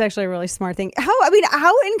mean, that's actually a really smart thing.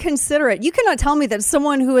 How inconsiderate. You cannot tell me that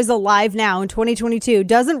someone who is alive now in 2022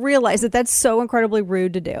 doesn't realize that that's so incredibly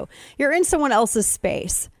rude to do. You're in someone else's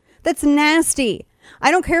space. That's nasty.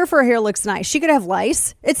 I don't care if her hair looks nice. She could have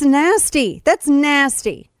lice. It's nasty. That's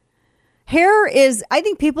nasty. Hair is, I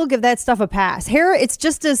think people give that stuff a pass. Hair,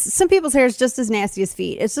 some people's hair is just as nasty as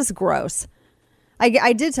feet. It's just gross.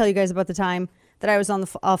 I did tell you guys about the time that I was on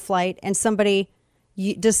the flight and somebody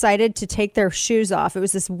decided to take their shoes off. It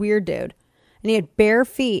was this weird dude, and he had bare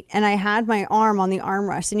feet, and I had my arm on the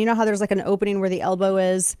armrest, and you know how there's like an opening where the elbow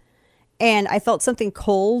is, and I felt something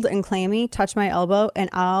cold and clammy touch my elbow, and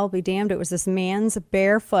I'll be damned, it was this man's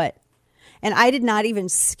bare foot, and I did not even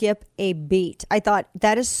skip a beat. I thought,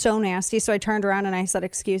 that is so nasty, so I turned around and I said,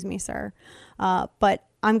 excuse me, sir, but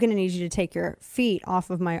I'm going to need you to take your feet off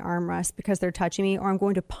of my armrest because they're touching me, or I'm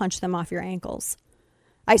going to punch them off your ankles.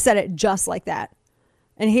 I said it just like that.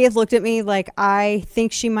 And he had looked at me like, I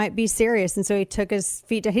think she might be serious. And so he took his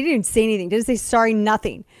feet down. He didn't even say anything. Didn't say sorry,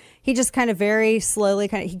 nothing. He just kind of very slowly,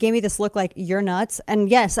 he gave me this look like, you're nuts. And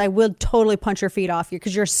yes, I would totally punch your feet off you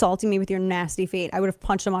because you're assaulting me with your nasty feet. I would have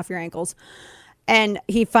punched them off your ankles. And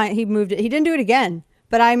he moved it. He didn't do it again.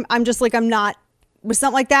 But I'm just like, with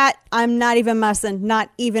something like that, I'm not even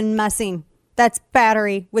messing. That's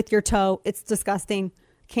battery with your toe. It's disgusting.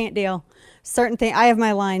 Can't deal. Certain thing. I have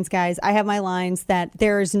my lines, guys. I have my lines that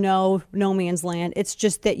there is no man's land. It's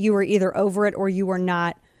just that you were either over it or you were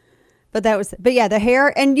not. But yeah, the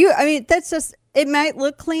hair and that's just, it might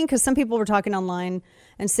look clean because some people were talking online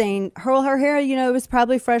and saying her hair, it was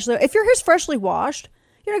probably freshly. If your hair's freshly washed,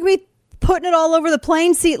 you're not going to be putting it all over the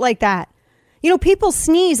plane seat like that. People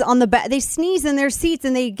sneeze on the back. They sneeze in their seats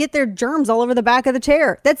and they get their germs all over the back of the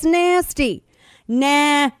chair. That's nasty.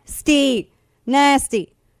 Nasty.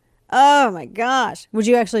 Oh my gosh. Would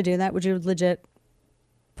you actually do that? Would you legit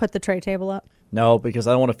put the tray table up? No, because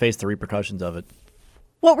I don't want to face the repercussions of it.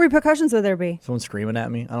 What repercussions would there be? Someone screaming at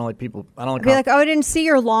me. I don't like people. I don't like. Be like, I didn't see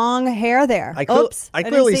your long hair there. Oops. I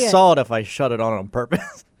clearly saw it if I shut it on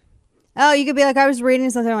purpose. Oh, you could be like, I was reading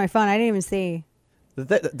something on my phone. I didn't even see.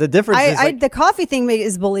 The difference is like, the coffee thing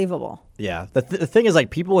is believable. yeah. The thing is, like,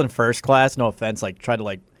 people in first class, no offense, like, try to,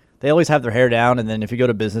 like, they always have their hair down, and then if you go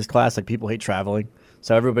to business class, like, people hate traveling,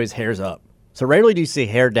 so everybody's hair's up. So rarely do you see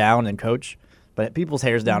hair down in coach, but people's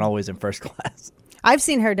hair's down always in first class. I've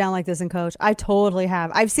seen hair down like this in coach. I totally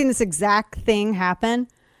have. I've seen this exact thing happen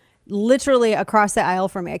literally across the aisle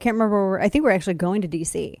from me. I can't remember I think we're actually going to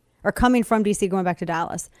DC or coming from DC going back to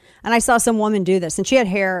Dallas. And I saw some woman do this, and she had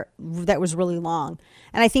hair that was really long.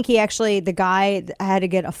 And I think the guy had to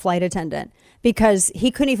get a flight attendant because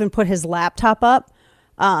he couldn't even put his laptop up.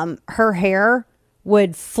 Her hair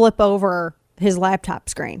would flip over his laptop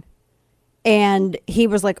screen. And he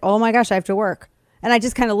was like, oh my gosh, I have to work. And I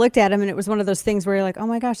just kind of looked at him, and it was one of those things where you're like, oh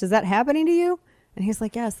my gosh, is that happening to you? And he's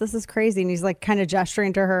like, yes, this is crazy. And he's like kind of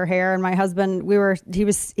gesturing to her hair. And my husband, he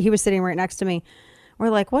was sitting right next to me. We're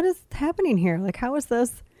like, what is happening here? Like, how is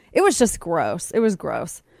this? It was just gross. It was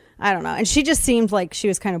gross. I don't know. And she just seemed like she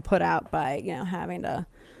was kind of put out by, having to,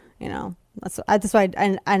 that's why.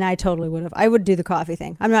 And I totally would have. I would do the coffee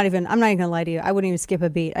thing. I'm not even gonna lie to you. I wouldn't even skip a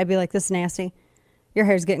beat. I'd be like, this is nasty. Your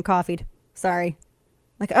hair's getting coffeeed. Sorry.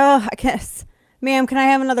 Like, oh, I guess. Ma'am, can I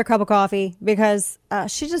have another cup of coffee? Because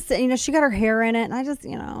she just, she got her hair in it, and I just,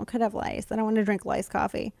 could have lice. I don't want to drink lice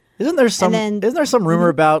coffee. Isn't there some rumor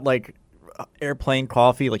about like airplane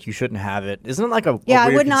coffee? Like you shouldn't have it. Isn't it like a yeah? A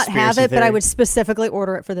weird I would not have it, theory? but I would specifically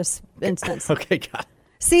order it for this instance. Okay, got it.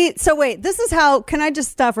 See, so wait, this is how. Can I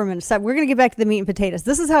just stop for a minute? Stop. We're gonna get back to the meat and potatoes.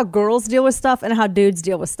 This is how girls deal with stuff and how dudes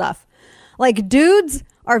deal with stuff. Like dudes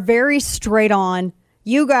are very straight on.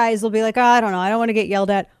 You guys will be like, oh, I don't know. I don't want to get yelled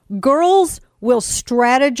at. Girls will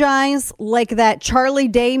strategize like that Charlie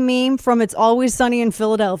Day meme from It's Always Sunny in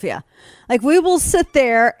Philadelphia. Like we will sit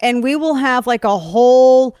there and we will have like a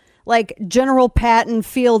whole like General Patton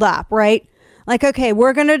field op, right? Like, okay,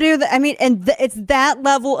 we're going to do that. I mean, and it's that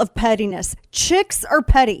level of pettiness. Chicks are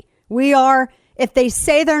petty. We are. If they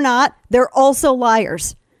say they're not, they're also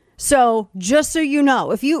liars. So just so you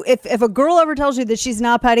know, if a girl ever tells you that she's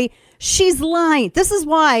not petty, she's lying. This is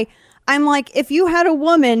why I'm like, if you had a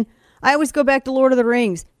woman, I always go back to Lord of the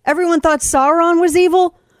Rings. Everyone thought Sauron was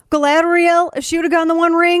evil. Galadriel, if she would have gotten the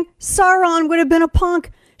One Ring, Sauron would have been a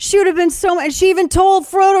punk. She would have been so much. She even told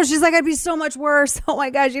Frodo, she's like, I'd be so much worse. Oh my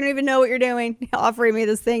gosh, you don't even know what you're doing. Offering me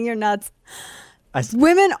this thing, you're nuts.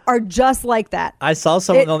 Women are just like that. I saw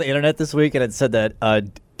someone on the internet this week, and it said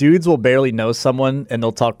that dudes will barely know someone, and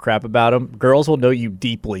they'll talk crap about them. Girls will know you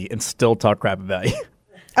deeply and still talk crap about you.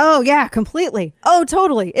 Oh yeah, completely. Oh,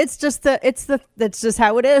 totally. It's just that's just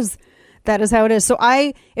how it is. That is how it is. So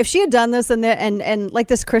if she had done this and like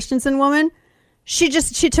this Christensen woman, she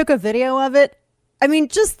took a video of it. I mean,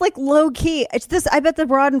 just like low key. It's this. I bet the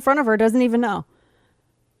broad in front of her doesn't even know.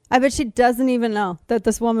 I bet she doesn't even know that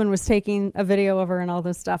this woman was taking a video of her and all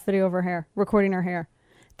this stuff, video of her hair, recording her hair.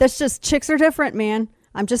 That's just, chicks are different, man.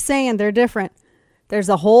 I'm just saying they're different. There's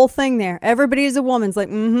a whole thing there. Everybody's a woman's like,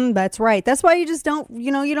 that's right. That's why you just don't,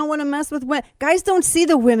 you don't want to mess with women. Guys don't see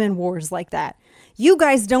the women wars like that. You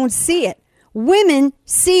guys don't see it. Women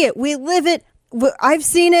see it. We live it. I've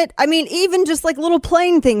seen it. I mean, even just like little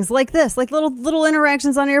plane things like this, like little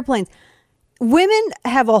interactions on airplanes. Women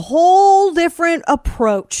have a whole different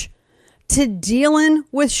approach to dealing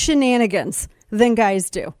with shenanigans than guys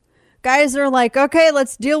do. Guys are like, okay,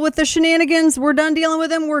 let's deal with the shenanigans. We're done dealing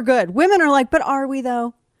with them. We're good. Women are like, but are we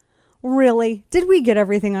though? Really? Did we get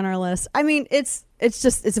everything on our list? I mean, it's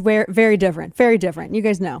very, very different. Very different. You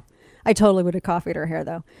guys know. I totally would have coffeed her hair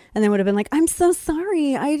though. And then would have been like, I'm so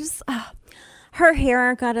sorry. I just, her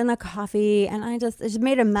hair got in the coffee and it just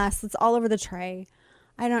made a mess. It's all over the tray.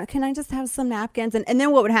 Can I just have some napkins? And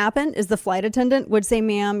then what would happen is the flight attendant would say,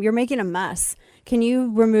 ma'am, you're making a mess. Can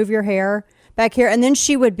you remove your hair back here? And then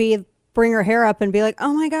she would bring her hair up and be like,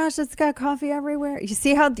 oh my gosh, it's got coffee everywhere. You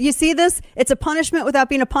see this? It's a punishment without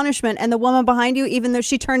being a punishment. And the woman behind you, even though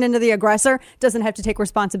she turned into the aggressor, doesn't have to take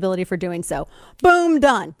responsibility for doing so. Boom,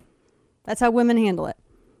 done. That's how women handle it.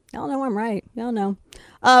 Y'all know I'm right. Y'all know.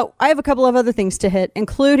 I have a couple of other things to hit,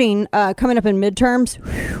 including coming up in midterms.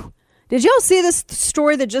 Whew. Did y'all see this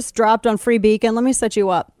story that just dropped on Free Beacon? Let me set you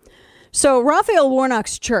up. So Raphael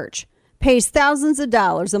Warnock's church pays thousands of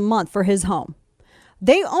dollars a month for his home.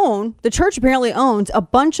 The church apparently owns a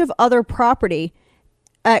bunch of other property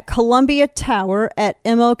at Columbia Tower at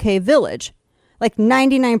MLK Village. Like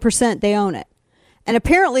 99% they own it. And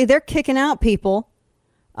apparently they're kicking out people.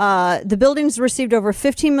 The building's received over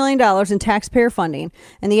 $15 million in taxpayer funding,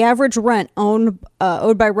 and the average rent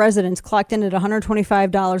owed by residents clocked in at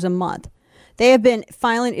 $125 a month. They have been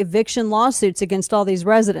filing eviction lawsuits against all these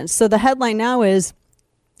residents. So the headline now is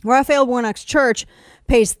Raphael Warnock's church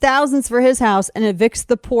pays thousands for his house and evicts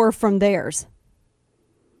the poor from theirs.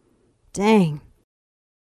 Dang.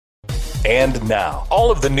 And now,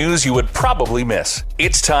 all of the news you would probably miss.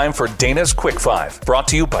 It's time for Dana's Quick Five, brought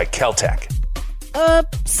to you by Caltech.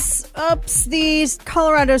 Oops. The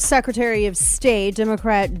Colorado Secretary of State,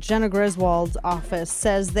 Democrat Jenna Griswold's office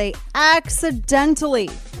says they accidentally,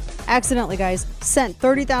 guys, sent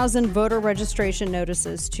 30,000 voter registration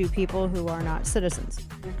notices to people who are not citizens.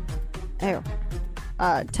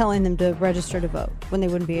 Telling them to register to vote when they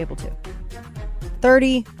wouldn't be able to.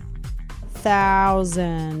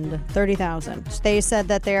 30,000. They said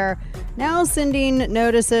that they're now sending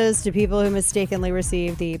notices to people who mistakenly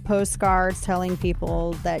received the postcards telling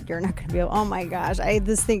people that you're not going to be able. Oh my gosh.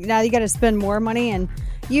 Now you got to spend more money and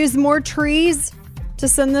use more trees to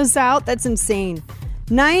send this out. That's insane.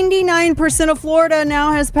 99% of Florida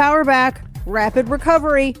now has power back. Rapid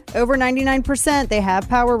recovery, over 99%. They have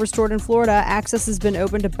power restored in Florida. Access has been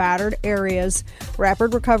open to battered areas.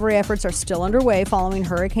 Rapid recovery efforts are still underway following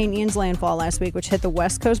Hurricane Ian's landfall last week, which hit the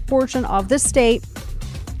west coast portion of the state.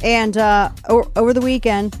 And over the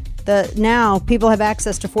weekend, now people have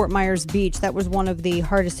access to Fort Myers Beach. That was one of the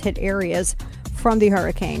hardest hit areas from the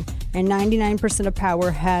hurricane. And 99% of power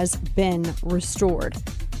has been restored.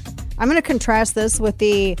 I'm going to contrast this with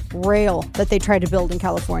the rail that they tried to build in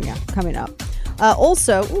California coming up.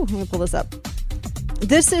 Also, let me pull this up.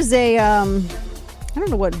 This is I don't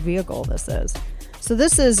know what vehicle this is. So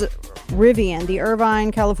this is Rivian, the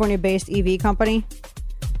Irvine, California-based EV company.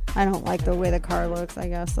 I don't like the way the car looks, I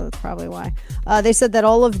guess, so that's probably why. They said that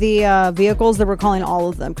all of the vehicles, they were calling all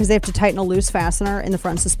of them because they have to tighten a loose fastener in the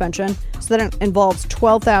front suspension. So that involves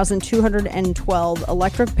 12,212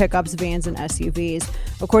 electric pickups, vans, and SUVs,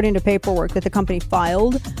 according to paperwork that the company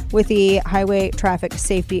filed with the Highway Traffic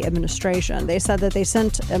Safety Administration. They said that they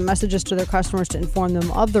sent messages to their customers to inform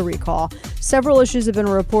them of the recall. Several issues have been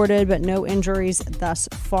reported, but no injuries thus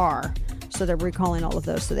far. So they're recalling all of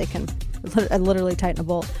those so they can literally tighten a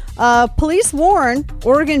bolt. Police warn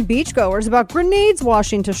Oregon beachgoers about grenades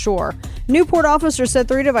washing to shore. Newport officers said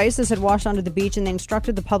 3 devices had washed onto the beach and they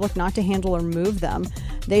instructed the public not to handle or move them.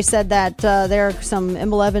 They said that there are some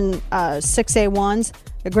M11 6A1s,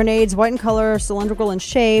 the grenades, white in color, cylindrical in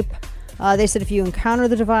shape. They said if you encounter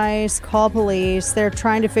the device, call police. They're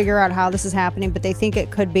trying to figure out how this is happening, but they think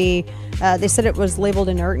it could be, they said it was labeled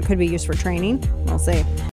inert and could be used for training. We'll see.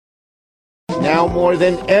 Now more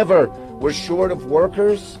than ever, we're short of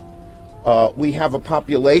workers. We have a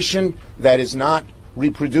population that is not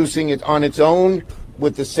reproducing it on its own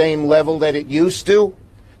with the same level that it used to.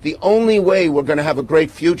 The only way we're going to have a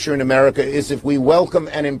great future in America is if we welcome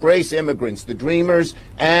and embrace immigrants, the dreamers,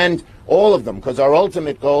 and all of them, because our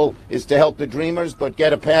ultimate goal is to help the dreamers, but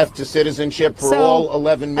get a path to citizenship for all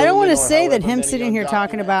 11 million. I don't want to say that him sitting here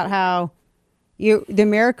talking about how the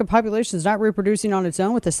American population is not reproducing on its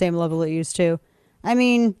own with the same level it used to. I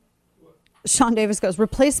mean, Sean Davis goes,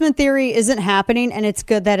 replacement theory isn't happening, and it's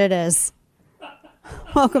good that it is.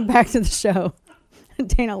 Welcome back to the show.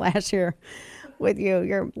 Dana Lash here with you,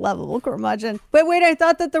 your lovable curmudgeon. But wait, I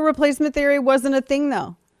thought that the replacement theory wasn't a thing,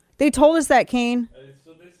 though. They told us that, Kane. That's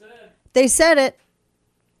what they said. They said it.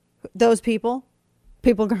 Those people.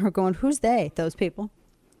 People are going, who's they? Those people.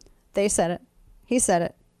 They said it. He said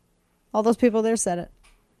it. All those people there said it.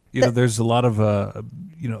 There's a lot of,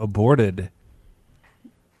 aborted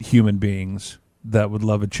human beings that would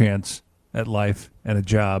love a chance at life and a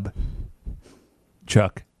job.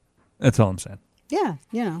 Chuck, that's all I'm saying. Yeah,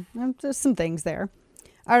 there's some things there.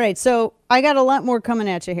 All right, so I got a lot more coming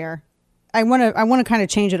at you here. I want to kind of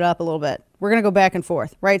change it up a little bit. We're going to go back and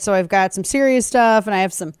forth, right? So I've got some serious stuff and I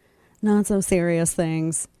have some not so serious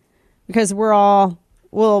things because we'll all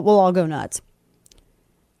go nuts.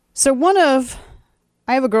 So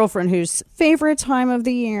I have a girlfriend whose favorite time of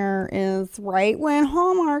the year is right when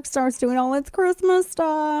Hallmark starts doing all its Christmas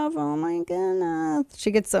stuff. Oh my goodness.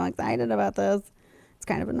 She gets so excited about this. It's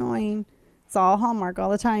kind of annoying. It's all Hallmark all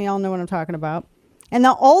the time. Y'all know what I'm talking about. And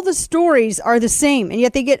now all the stories are the same, and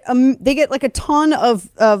yet they get like a ton of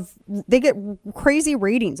they get crazy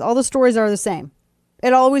ratings. All the stories are the same.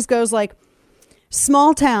 It always goes like,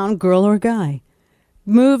 small town girl or guy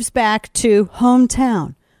moves back to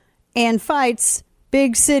hometown and fights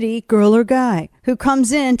big city girl or guy who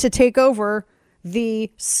comes in to take over the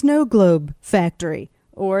snow globe factory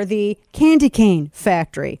or the candy cane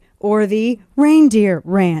factory or the reindeer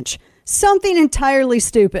ranch. Something entirely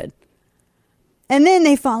stupid. And then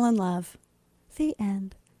they fall in love. The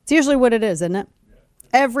end. It's usually what it is, isn't it?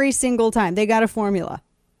 Every single time. They got a formula.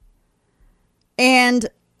 And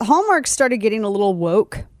Hallmark started getting a little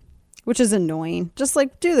woke, which is annoying. Just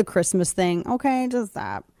like, do the Christmas thing. Okay, just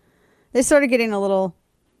stop. They started getting a little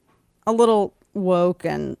woke,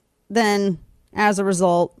 and then as a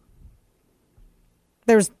result,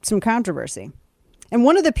 there's some controversy. And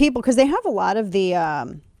one of the people, because they have a lot of the, I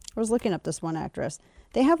was looking up this one actress.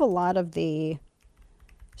 They have a lot of the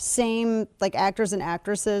same like actors and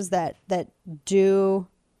actresses that do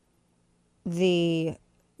the,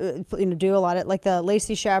 do a lot of, like the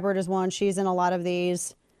Lacey Chabert is one. She's in a lot of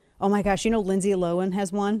these. Oh my gosh, Lindsay Lohan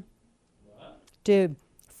has one? What? Dude,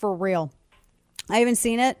 for real. I haven't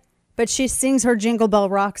seen it, but she sings her Jingle Bell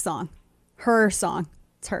Rock song. Her song.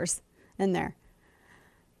 It's hers in there.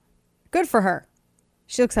 Good for her.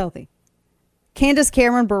 She looks healthy. Candace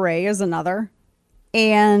Cameron Bure is another.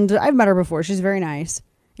 And I've met her before. She's very nice.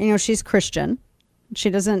 And, she's Christian. She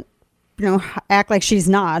doesn't, act like she's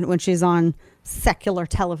not when she's on secular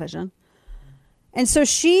television. And so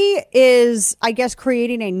she is, I guess,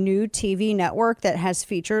 creating a new TV network that has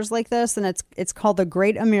features like this. And it's called the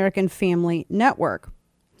Great American Family Network.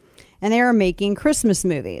 And they are making Christmas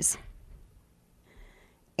movies.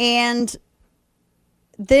 And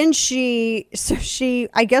then she,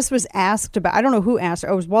 I guess, was asked about, I don't know who asked her.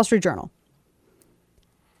 Oh, it was Wall Street Journal.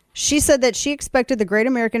 She said that she expected the Great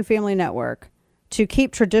American Family Network to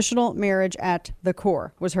keep traditional marriage at the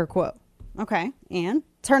core, was her quote. Okay, and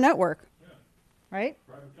it's her network, right?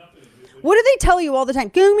 What do they tell you all the time?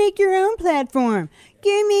 Go make your own platform.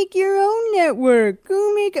 Go make your own network.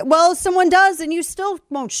 Go make it. Well, someone does, and you still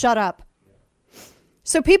won't shut up.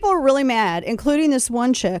 So people are really mad, including this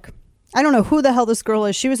one chick. I don't know who the hell this girl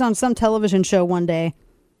is. She was on some television show one day,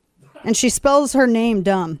 and she spells her name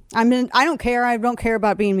dumb. I don't care. I don't care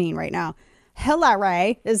about being mean right now.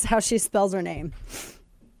 Hillary is how she spells her name.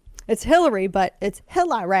 It's Hillary, but it's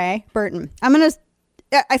Hillary Burton.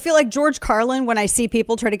 I feel like George Carlin when I see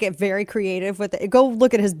people try to get very creative with it. Go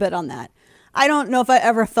look at his bit on that. I don't know if I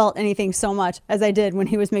ever felt anything so much as I did when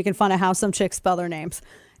he was making fun of how some chicks spell their names.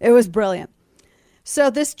 It was brilliant. So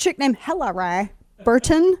this chick named Hillary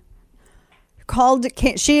Burton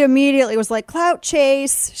she immediately was like, clout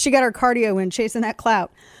chase. She got her cardio in chasing that clout.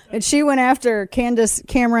 And she went after Candace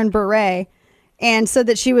Cameron Bure and said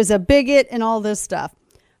that she was a bigot and all this stuff.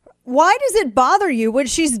 Why does it bother you what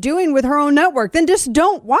she's doing with her own network? Then just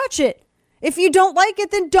don't watch it. If you don't like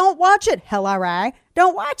it, then don't watch it. Hillary,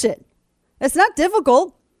 don't watch it. It's not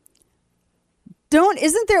difficult.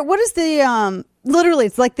 Isn't there, what is the, literally,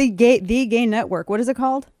 it's like the gay network. What is it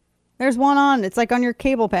called? There's one on, it's like on your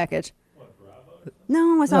cable package.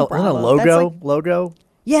 No, it's not Bravo. Logo?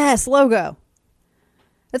 Yes, Logo.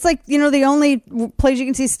 It's like, the only place you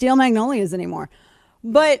can see Steel Magnolias anymore.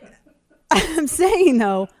 But I'm saying,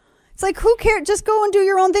 though, it's like, who cares? Just go and do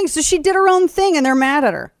your own thing. So she did her own thing, and they're mad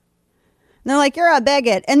at her. And they're like, you're a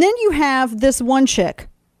bigot. And then you have this one chick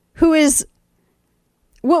who is,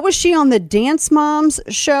 what was she on the Dance Moms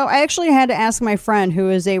show? I actually had to ask my friend who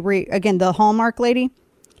is again, the Hallmark lady.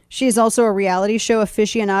 She's also a reality show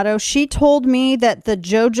aficionado. She told me that the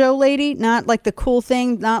JoJo lady, not like the cool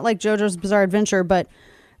thing, not like JoJo's Bizarre Adventure, but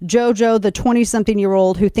JoJo, the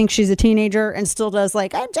 20-something-year-old who thinks she's a teenager and still does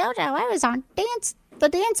like, oh, JoJo, I was on the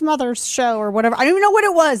Dance Mothers show or whatever. I don't even know what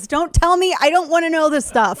it was. Don't tell me. I don't want to know this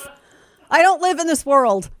stuff. I don't live in this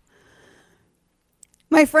world.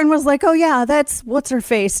 My friend was like, oh, yeah, that's, what's her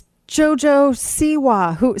face? JoJo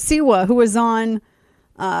Siwa, who was on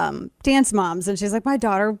Dance Moms. And she's like, my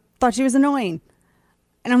daughter thought she was annoying.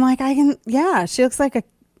 And I'm like, she looks like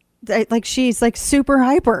she's like super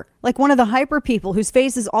hyper, like one of the hyper people whose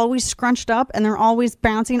face is always scrunched up and they're always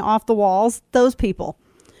bouncing off the walls. Those people.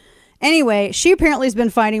 Anyway, she apparently has been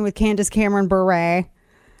fighting with Candace Cameron Bure.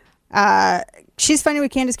 She's fighting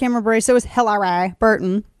with Candace Cameron Bure. So is Hillary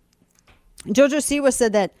Burton. JoJo Siwa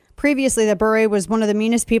said that previously that Bure was one of the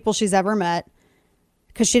meanest people she's ever met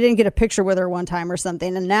because she didn't get a picture with her one time or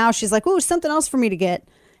something. And now she's like, ooh, something else for me to get.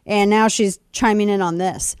 And now she's chiming in on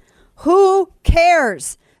this. Who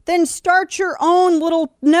cares? Then start your own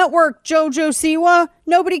little network, JoJo Siwa.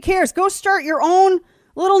 Nobody cares. Go start your own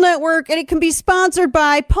little network, and it can be sponsored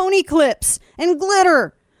by pony clips and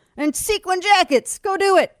glitter and sequin jackets. Go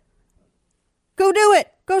do it. Go do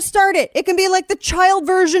it. Go start it. It can be like the child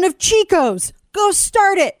version of Chico's. Go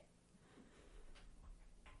start it.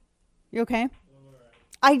 You okay?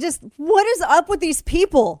 What is up with these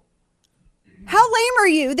people? How lame are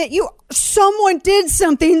you that someone did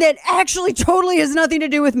something that actually totally has nothing to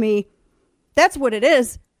do with me? That's what it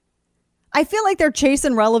is. I feel like they're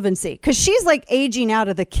chasing relevancy because she's like aging out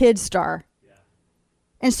of the kid star. Yeah.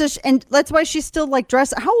 And so, and that's why she's still like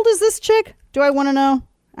dressed. How old is this chick? Do I want to know?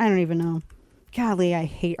 I don't even know. Golly, I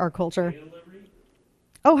hate our culture.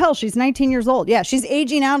 Oh, hell, she's 19 years old. Yeah, she's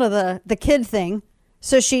aging out of the kid thing.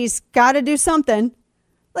 So she's got to do something.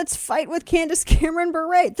 Let's fight with Candace Cameron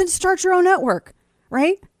Bure. Then start your own network,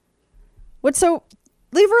 right? What's so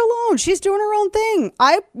Leave her alone. She's doing her own thing.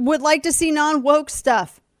 I would like to see non-woke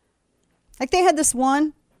stuff. Like they had this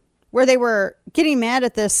one where they were getting mad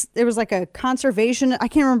at this. It was like a conservation. I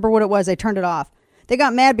can't remember what it was. I turned it off. They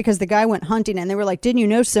got mad because the guy went hunting and they were like, didn't you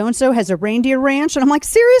know so-and-so has a reindeer ranch? And I'm like,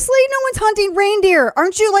 seriously? No one's hunting reindeer.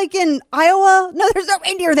 Aren't you like in Iowa? No, there's no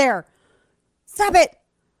reindeer there. Stop it.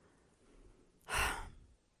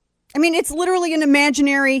 I mean, it's literally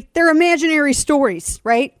they're imaginary stories,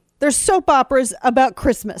 right? They're soap operas about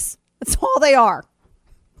Christmas. That's all they are.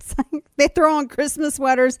 It's like they throw on Christmas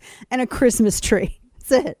sweaters and a Christmas tree.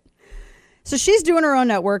 That's it. So she's doing her own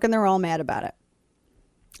network and they're all mad about it.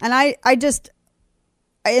 And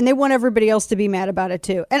and they want everybody else to be mad about it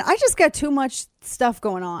too. And I just got too much stuff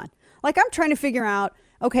going on. Like I'm trying to figure out,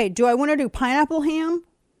 okay, do I want to do pineapple ham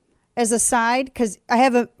as a side? Because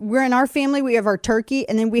we're in our family, we have our turkey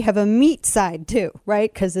and then we have a meat side too,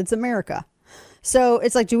 right? Because it's America. So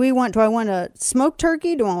it's like, do I want to smoke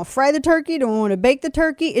turkey? Do I want to fry the turkey? Do I want to bake the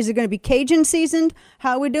turkey? Is it going to be Cajun seasoned?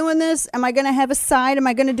 How are we doing this? Am I going to have a side? Am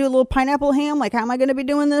I going to do a little pineapple ham? Like, how am I going to be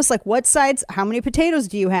doing this? Like, what sides? How many potatoes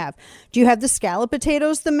do you have? Do you have the scallop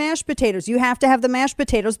potatoes, the mashed potatoes? You have to have the mashed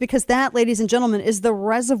potatoes because that, ladies and gentlemen, is the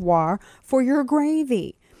reservoir for your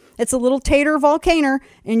gravy. It's a little tater volcano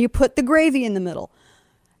and you put the gravy in the middle.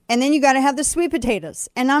 And then you got to have the sweet potatoes.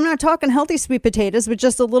 And I'm not talking healthy sweet potatoes with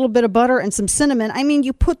just a little bit of butter and some cinnamon. I mean,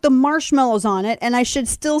 you put the marshmallows on it and I should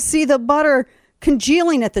still see the butter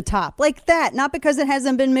congealing at the top like that. Not because it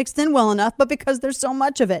hasn't been mixed in well enough, but because there's so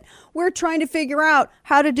much of it. We're trying to figure out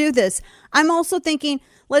how to do this. I'm also thinking,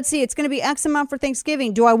 let's see, it's going to be X amount for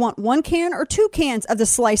Thanksgiving. Do I want 1 can or 2 cans of the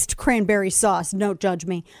sliced cranberry sauce? Don't judge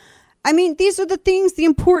me. I mean, these are the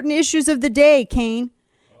important issues of the day, Kane.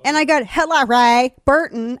 And I got Hillary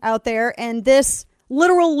Burton out there and this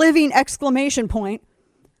literal living exclamation point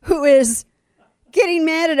who is getting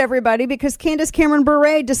mad at everybody because Candace Cameron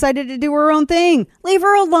Bure decided to do her own thing. Leave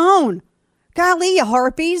her alone. Golly, you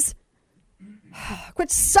harpies. Quit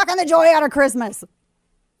sucking the joy out of Christmas.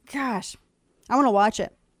 Gosh, I want to watch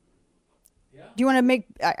it. Yeah. Do you want to make,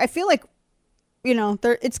 I feel like,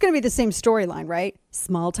 it's going to be the same storyline, right?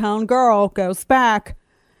 Small town girl goes back.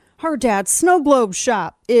 Her dad's snow globe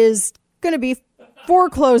shop is going to be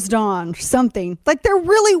foreclosed on something. Like there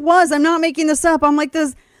really was. I'm not making this up. I'm like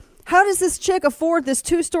this. How does this chick afford this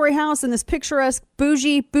 2-story house in this picturesque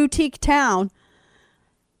bougie boutique town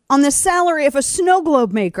on the salary of a snow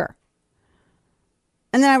globe maker?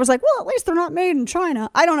 And then I was like, well, at least they're not made in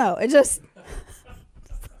China. I don't know. It just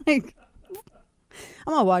like,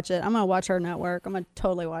 I'm going to watch it. I'm going to watch her network. I'm going to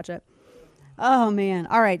totally watch it. Oh man.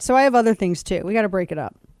 All right. So I have other things too. We got to break it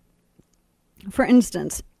up. For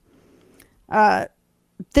instance, I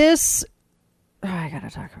got to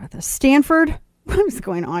talk about this. Stanford, what is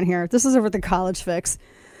going on here? This is over at the College Fix.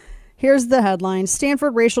 Here's the headline.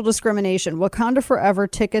 Stanford racial discrimination. Wakanda Forever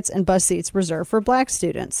tickets and bus seats reserved for black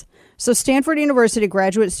students. So Stanford University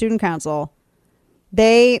Graduate Student Council,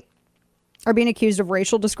 they are being accused of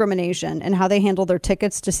racial discrimination and how they handle their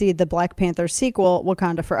tickets to see the Black Panther sequel,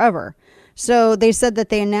 Wakanda Forever. So they said that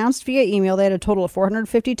they announced via email they had a total of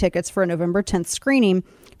 450 tickets for a November 10th screening,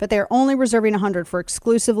 but they're only reserving 100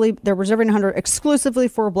 exclusively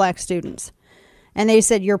for black students. And they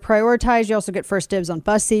said you're prioritized. You also get first dibs on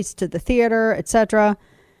bus seats to the theater, etc.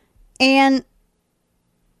 And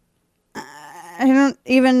I don't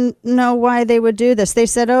even know why they would do this. They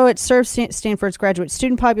said, it serves Stanford's graduate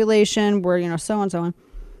student population, where, so on and so on.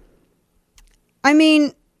 I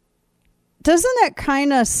mean, doesn't that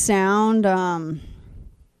kind of sound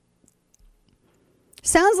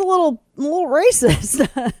sounds a little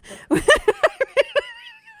racist?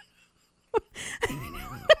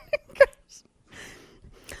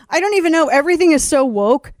 I don't even know. Everything is so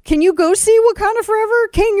woke. Can you go see Wakanda Forever?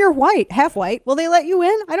 Kane, you're white, half white. Will they let you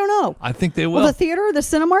in? I don't know. I think they will. Will the theater, the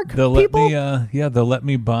Cinemark they'll people? Let me, they'll let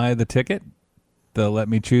me buy the ticket. They'll let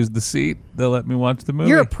me choose the seat. They'll let me watch the movie.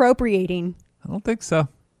 You're appropriating. I don't think so.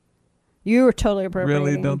 You are totally appropriating.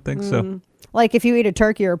 Really don't think so. Like if you eat a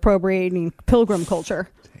turkey, you're appropriating pilgrim culture.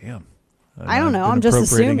 Damn. I don't know. I'm just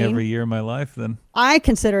assuming. Every year of my life, then. I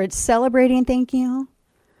consider it celebrating. Thank you.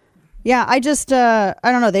 Yeah, I just, I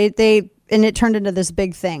don't know. And it turned into this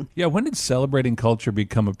big thing. Yeah, when did celebrating culture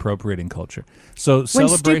become appropriating culture? So when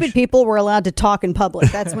stupid people were allowed to talk in public,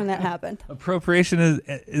 that's when that happened. Appropriation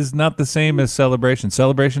is not the same as celebration.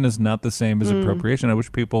 Celebration is not the same as appropriation. I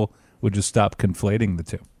wish people would just stop conflating the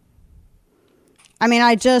two. I mean,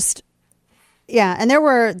 and so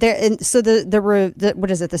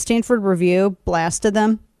what is it? The Stanford Review blasted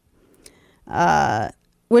them.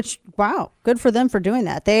 Which, wow, good for them for doing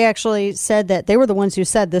that. They actually said that they were the ones who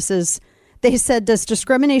said this They said, does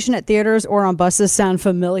discrimination at theaters or on buses sound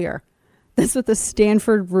familiar? That's what the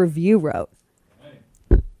Stanford Review wrote.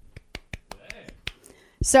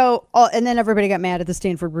 So, and then everybody got mad at the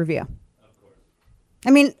Stanford Review.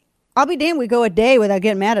 I mean, I'll be damned, we go a day without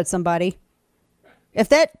getting mad at somebody. If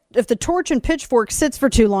the torch and pitchfork sits for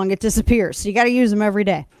too long, it disappears. So you got to use them every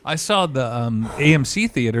day. I saw the AMC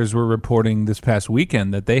theaters were reporting this past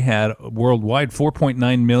weekend that they had worldwide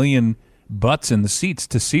 4.9 million butts in the seats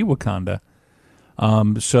to see Wakanda.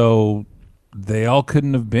 So they all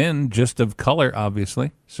couldn't have been just of color,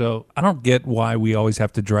 obviously. So I don't get why we always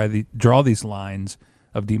have to draw these lines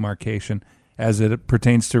of demarcation as it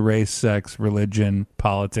pertains to race, sex, religion,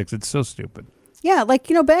 politics. It's so stupid. Yeah, like,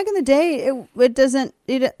 back in the day, it doesn't,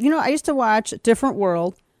 I used to watch Different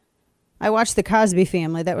World. I watched The Cosby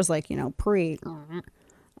Family. That was like, pre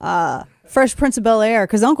Fresh Prince of Bel-Air,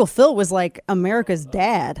 because Uncle Phil was like America's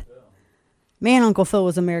dad. Man, Uncle Phil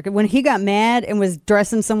was America. When he got mad and was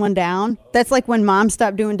dressing someone down, that's like when mom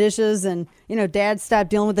stopped doing dishes and, dad stopped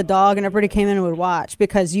dealing with the dog and everybody came in and would watch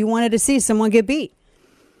because you wanted to see someone get beat.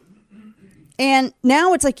 And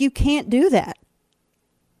now it's like you can't do that.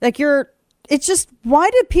 Like it's just, why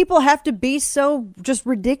did people have to be so just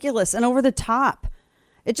ridiculous and over the top?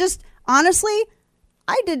 It just, honestly,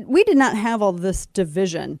 we did not have all this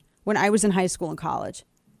division when I was in high school and college.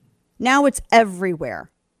 Now it's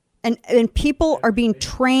everywhere. And people are being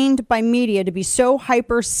trained by media to be so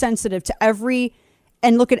hypersensitive to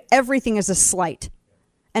and look at everything as a slight.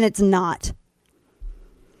 And it's not.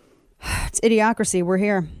 It's idiocracy. We're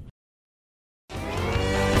here.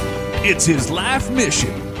 It's his life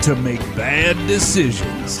mission to make bad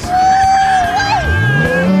decisions.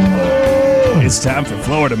 It's time for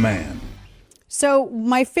Florida Man. So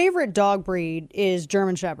my favorite dog breed is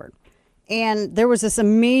German Shepherd. And there was this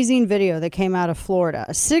amazing video that came out of Florida.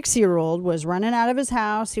 A 6-year-old was running out of his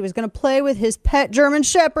house. He was going to play with his pet German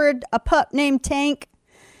Shepherd, a pup named Tank.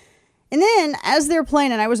 And then as they're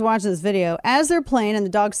playing, and I was watching this video, as they're playing and the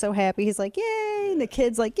dog's so happy, he's like, yay, and the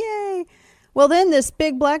kid's like, yay. Well, then this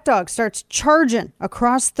big black dog starts charging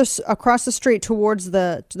across the street towards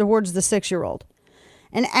the 6-year-old.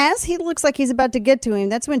 And as he looks like he's about to get to him,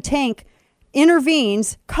 that's when Tank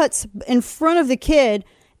intervenes, cuts in front of the kid,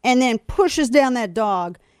 and then pushes down that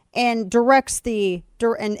dog and directs and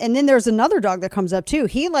then there's another dog that comes up too.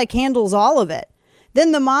 He handles all of it.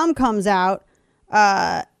 Then the mom comes out.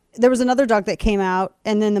 There was another dog that came out,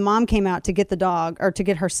 and then the mom came out to get the dog or to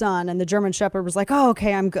get her son, and the German Shepherd was like, "Oh,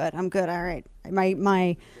 okay, I'm good. All right.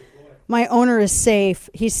 My owner is safe.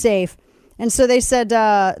 He's safe." And so they said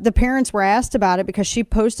the parents were asked about it because she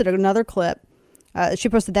posted another clip. She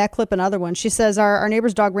posted that clip, another one. She says, our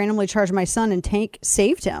neighbor's dog randomly charged my son and Tank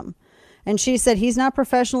saved him. And she said, he's not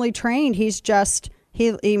professionally trained. He's just,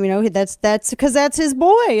 that's because that's his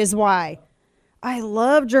boy is why. I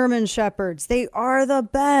love German Shepherds. They are the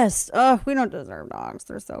best. Oh, we don't deserve dogs.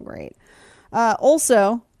 They're so great.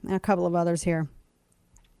 Also, and a couple of others here.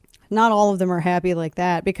 Not all of them are happy like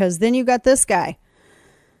that because then you got this guy.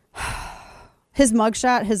 His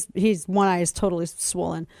mugshot, his one eye is totally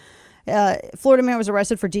swollen. Florida man was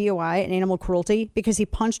arrested for DUI and animal cruelty because he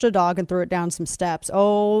punched a dog and threw it down some steps.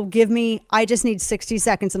 Oh, I just need 60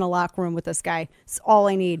 seconds in a locker room with this guy. It's all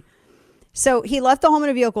I need. So he left the home in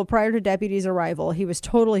a vehicle prior to deputies' arrival. He was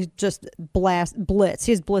totally just blitzed.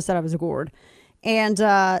 He was blitzed out of his gourd.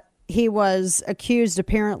 And he was accused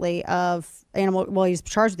apparently of he's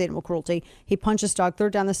charged with animal cruelty. He punched his dog, threw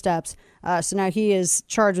it down the steps. So now he is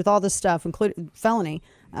charged with all this stuff, including felony.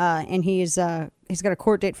 And he's got a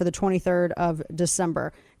court date for the 23rd of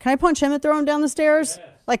December. Can I punch him and throw him down the stairs? Yes.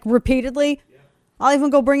 Like repeatedly? Yeah. I'll even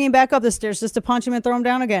go bring him back up the stairs just to punch him and throw him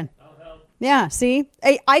down again. Yeah, see?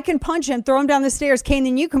 I can punch him, throw him down the stairs. Kane,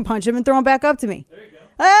 then you can punch him and throw him back up to me. There you go.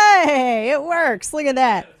 Hey, it works. Look at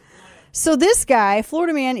that. So this guy,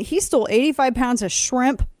 Florida man, he stole 85 pounds of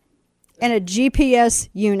shrimp and a GPS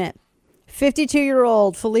unit.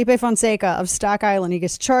 52-year-old Felipe Fonseca of Stock Island. He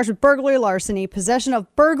gets charged with burglary, larceny, possession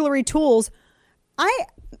of burglary tools. I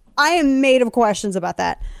am made of questions about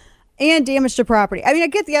that. And damage to property. I mean, I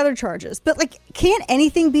get the other charges, but can't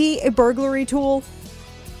anything be a burglary tool?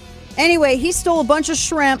 Anyway, he stole a bunch of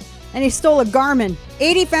shrimp and he stole a Garmin,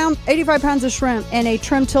 85 pounds of shrimp and a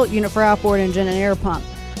trim tilt unit for outboard engine and air pump.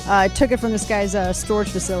 Took it from this guy's storage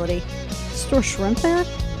facility. Store shrimp there?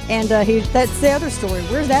 And that's the other story.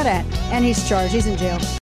 Where's that at? And he's charged. He's in jail.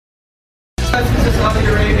 We're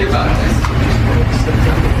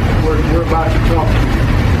about to talk to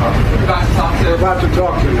you. We're about to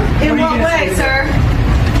talk to you. In what way, sir?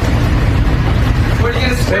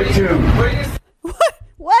 Stay tuned.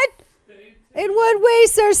 What? It would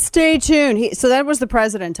waste our. Stay tuned. So that was the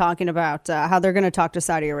president talking about how they're going to talk to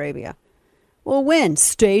Saudi Arabia. Well, when?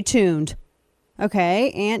 Stay tuned.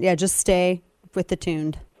 Okay, and yeah, just stay with the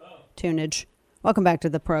tunage. Welcome back to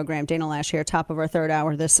the program. Dana Lash here, top of our third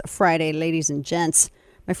hour this Friday, ladies and gents.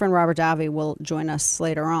 My friend Robert Davi will join us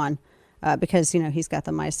later on because, he's got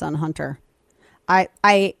the My Son Hunter. I'm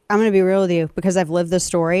going to be real with you because I've lived this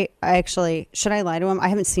story. Should I lie to him? I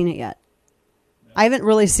haven't seen it yet. I haven't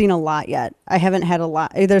really seen a lot yet. I haven't had a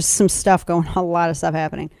lot. There's some stuff going on, a lot of stuff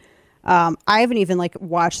happening. I haven't even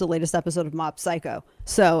watched the latest episode of Mob Psycho.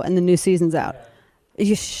 And the new season's out.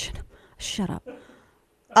 You shut up.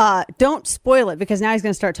 Don't spoil it because now he's going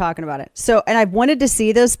to start talking about it. And I've wanted to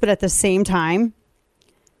see this, but at the same time,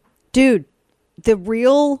 dude,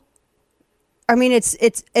 it's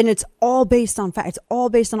all based on fact. It's all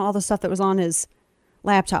based on all the stuff that was on his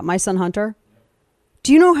laptop. My Son Hunter.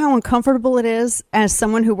 Do you know how uncomfortable it is as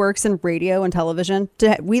someone who works in radio and television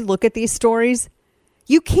we look at these stories?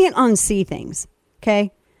 You can't unsee things.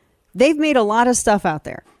 Okay. They've made a lot of stuff out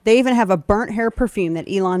there. They even have a burnt hair perfume that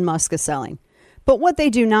Elon Musk is selling. But what they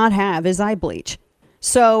do not have is eye bleach.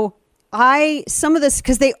 Some of this,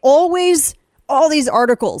 because they always, all these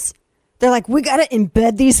articles, they're like, we got to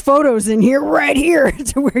embed these photos in here, right here,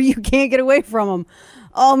 to where you can't get away from them.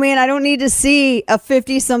 Oh man, I don't need to see a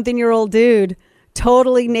 50-something-year-old dude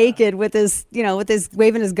totally naked with his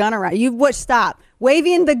waving his gun around. Stop.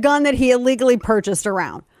 Waving the gun that he illegally purchased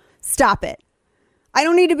around. Stop it. I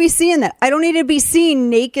don't need to be seeing that. I don't need to be seeing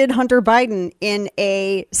naked Hunter Biden in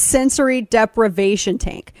a sensory deprivation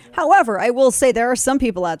tank. However, I will say there are some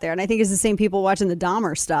people out there, and I think it's the same people watching the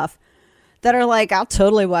Dahmer stuff, that are like, I'll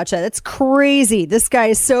totally watch that. It's crazy. This guy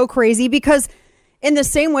is so crazy because in the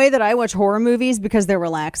same way that I watch horror movies because they're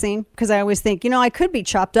relaxing, because I always think, I could be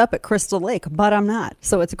chopped up at Crystal Lake, but I'm not.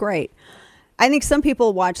 So it's great. I think some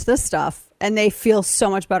people watch this stuff and they feel so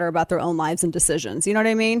much better about their own lives and decisions. You know what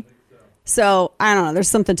I mean? So I don't know. There's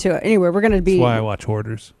something to it. Anyway, we're going to be. That's why I watch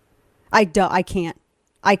Hoarders. I can't.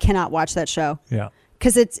 I cannot watch that show. Yeah.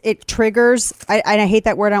 Because it triggers. I hate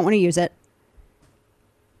that word. I don't want to use it.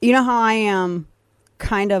 You know how I am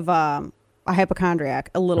kind of a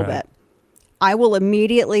hypochondriac a little bit. I will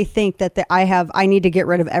immediately think that I need to get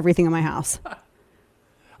rid of everything in my house.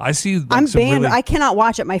 I see. I'm banned. I cannot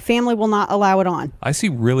watch it. My family will not allow it on. I see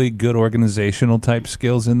really good organizational type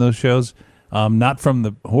skills in those shows. Not from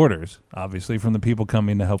the hoarders, obviously, from the people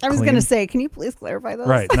coming to help. I was going to say, can you please clarify those?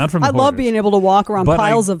 Right, not from the I love being able to walk around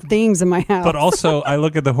piles of things in my house. But also, I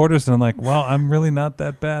look at the hoarders and I'm like, well, I'm really not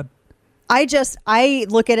that bad. I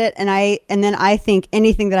look at it and then I think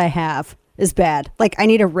anything that I have is bad. Like I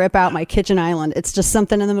need to rip out my kitchen island. It's just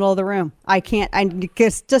something in the middle of the room. I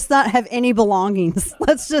just not have any belongings.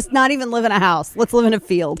 Let's just not even live in a house. Let's live in a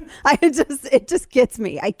field. It just gets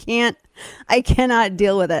me. I cannot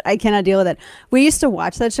deal with it. I cannot deal with it. We used to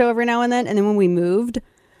watch that show every now and then. And then when we moved,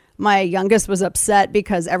 my youngest was upset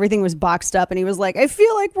because everything was boxed up. And he was like, I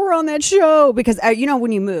feel like we're on that show. Because,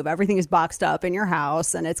 when you move, everything is boxed up in your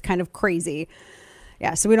house and it's kind of crazy.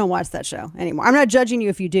 Yeah, so we don't watch that show anymore. I'm not judging you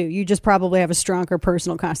if you do. You just probably have a stronger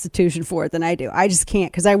personal constitution for it than I do. I just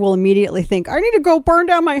can't because I will immediately think, I need to go burn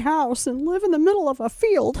down my house and live in the middle of a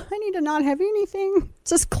field. I need to not have anything. It's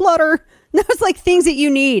just clutter. No, it's like things that you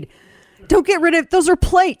need. Don't get rid of. Those are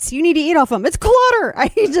plates. You need to eat off them. It's clutter. I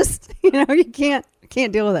just, you can't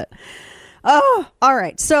deal with it. Oh, all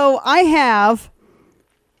right. So I have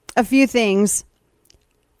a few things.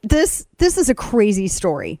 This is a crazy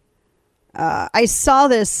story. I saw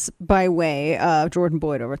this by way of Jordan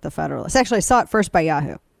Boyd over at the Federalist. Actually, I saw it first by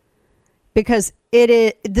Yahoo because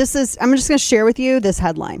I'm just going to share with you this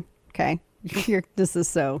headline. Okay. This is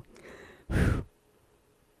so,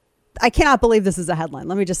 I cannot believe this is a headline.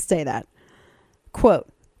 Let me just say that. Quote,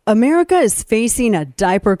 America is facing a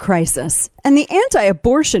diaper crisis and the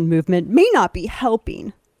anti-abortion movement may not be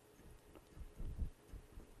helping.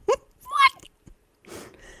 What?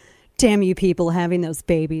 Damn you people having those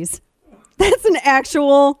babies. That's an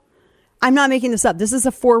actual, I'm not making this up. This is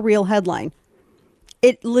a for real headline.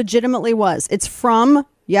 It legitimately was. It's from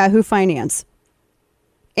Yahoo Finance.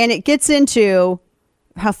 And it gets into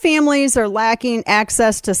how families are lacking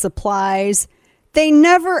access to supplies. They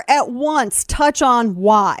never at once touch on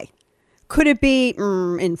why. Could it be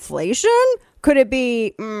inflation? Could it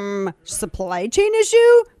be supply chain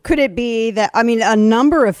issue? Could it be that, a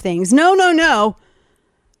number of things. No,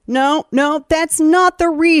 that's not the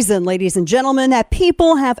reason, ladies and gentlemen, that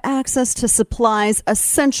people have access to supplies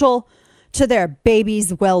essential to their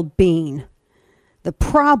baby's well-being. The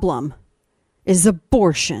problem is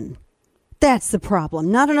abortion. That's the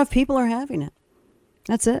problem. Not enough people are having it.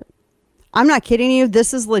 That's it. I'm not kidding you.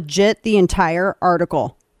 This is legit, the entire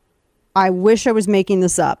article. I wish I was making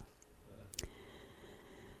this up.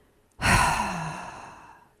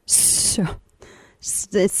 So,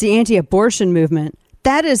 it's the anti-abortion movement.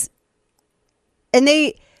 That is, and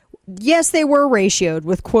they were ratioed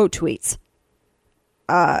with quote tweets.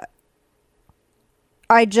 What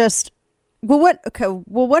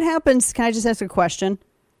happens? Can I just ask a question?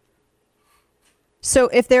 So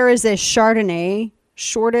if there is a Chardonnay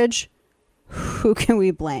shortage, who can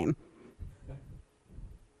we blame?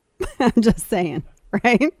 I'm just saying,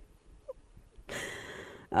 right?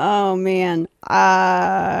 Oh man.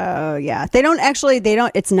 Yeah. They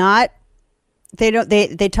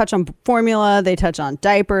touch on formula, they touch on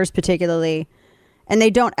diapers particularly, and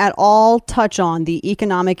they don't at all touch on the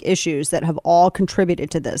economic issues that have all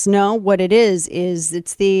contributed to this. No, what it is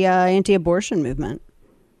it's the anti-abortion movement.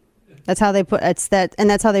 That's how they put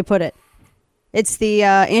that's how they put it. It's the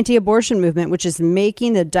anti-abortion movement, which is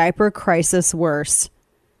making the diaper crisis worse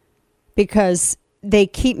because they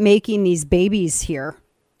keep making these babies here.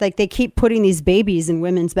 Like they keep putting these babies in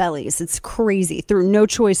women's bellies. It's crazy through no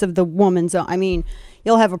choice of the woman's own. I mean,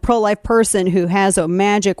 you'll have a pro-life person who has a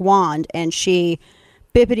magic wand and she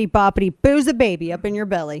bippity boppity boos a baby up in your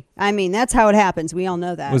belly. I mean, that's how it happens. We all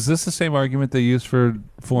know that. Was this the same argument they used for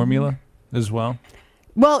formula as well?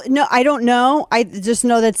 Well, no, I don't know. I just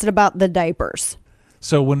know that's about the diapers.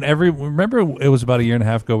 So remember it was about a year and a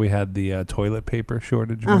half ago we had the toilet paper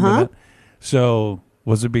shortage. Remember that? So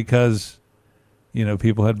was it because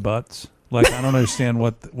people had butts? Like I don't understand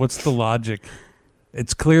what's the logic.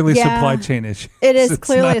 It's clearly supply chain issue. It is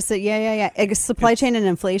clearly a supply chain and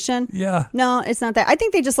inflation. Yeah. No, it's not that. I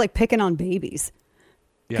think they just like picking on babies.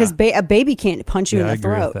 Because a baby can't punch you in the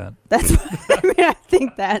throat. With that. That's I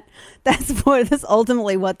think that's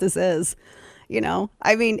ultimately what this is. I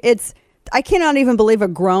mean, I cannot even believe a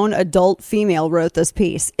grown adult female wrote this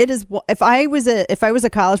piece. It is, if I was a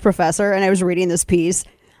college professor and I was reading this piece,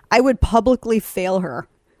 I would publicly fail her.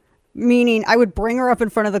 Meaning I would bring her up in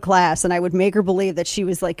front of the class and I would make her believe that she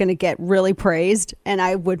was like going to get really praised. And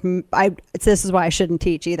this is why I shouldn't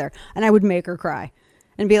teach either. And I would make her cry.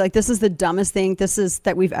 And be like, this is the dumbest thing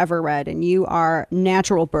that we've ever read. And you are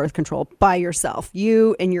natural birth control by yourself.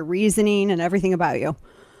 You and your reasoning and everything about you.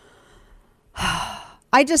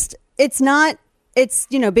 Because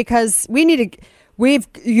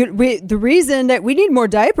the reason that we need more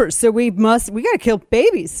diapers. So we got to kill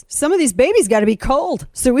babies. Some of these babies got to be cold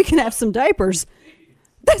so we can have some diapers.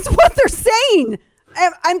 That's what they're saying.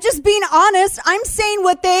 I'm just being honest. I'm saying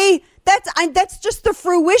that's just the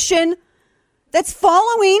fruition. That's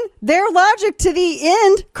following their logic to the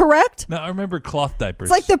end, correct? No, I remember cloth diapers.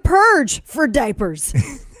 It's like the purge for diapers.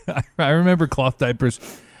 I remember cloth diapers.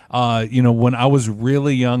 When I was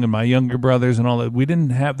really young and my younger brothers and all that,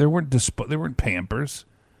 there weren't Pampers,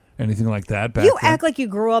 anything like that back You then. act like you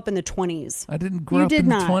grew up in the 20s. I didn't grow up in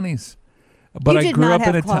the 20s. But I grew up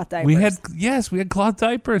in a time. We had cloth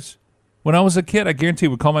diapers. When I was a kid, I guarantee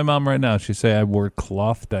would call my mom right now. She'd say I wore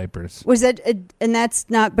cloth diapers. Was that, and that's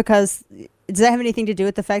not because, does that have anything to do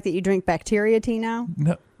with the fact that you drink bacteria tea now?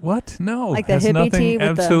 No. What? No. Like the hippie tea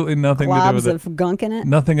with absolutely nothing to do with it. Of gunk in it?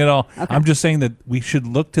 Nothing at all. Okay. I'm just saying that we should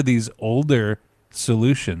look to these older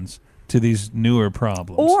solutions to these newer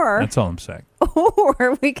problems. That's all I'm saying.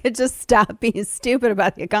 Or we could just stop being stupid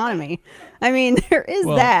about the economy. I mean, there is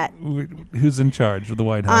that. Who's in charge of the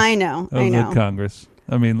White House? I know. The Congress.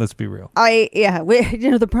 I mean, let's be real.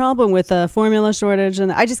 The problem with the formula shortage,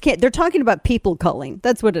 and I just can't. They're talking about people culling.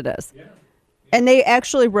 That's what it is. Yeah. And they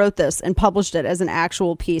actually wrote this and published it as an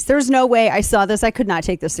actual piece. There's no way I saw this. I could not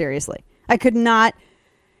take this seriously.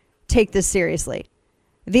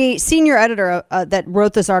 The senior editor that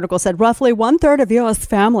wrote this article said roughly 1/3 of U.S.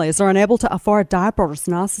 families are unable to afford diapers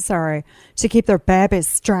necessary to keep their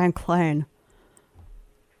babies dry and clean.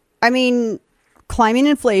 I mean, climbing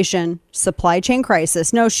inflation, supply chain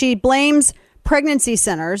crisis. No, she blames pregnancy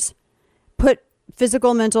centers, put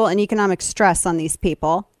physical, mental, and economic stress on these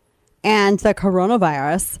people, and the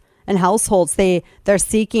coronavirus. And households, they're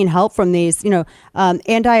seeking help from these,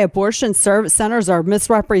 anti-abortion centers are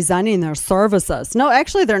misrepresenting their services. No,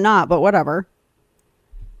 actually they're not, but whatever.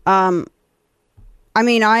 I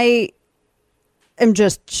am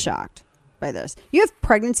just shocked by this. You have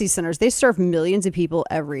pregnancy centers. They serve millions of people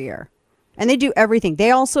every year. And they do everything.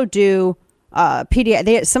 They also do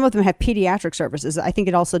some of them have pediatric services. I think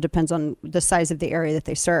it also depends on the size of the area that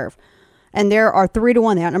they serve. And there are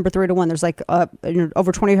 3-to-1. They outnumber 3-to-1. There's like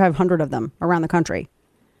over 2,500 of them around the country.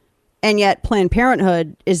 And yet Planned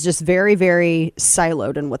Parenthood is just very, very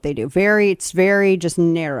siloed in what they do. It's very just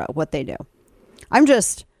narrow what they do. I'm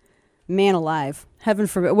just, man alive. Heaven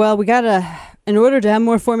forbid. Well, we gotta, in order to have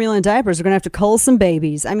more formula in diapers, we're gonna have to cull some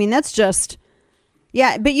babies. I mean, that's just,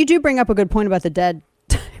 yeah. But you do bring up a good point about the dead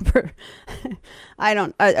diaper. I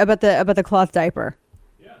don't about the cloth diaper.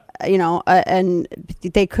 Yeah. And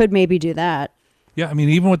they could maybe do that. Yeah, I mean,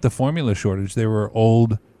 even with the formula shortage, there were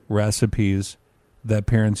old recipes that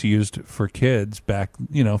parents used for kids back,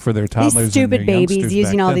 for their toddlers. These stupid and their babies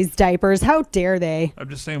using all these diapers. How dare they? I'm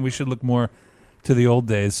just saying we should look more to the old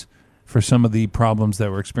days for some of the problems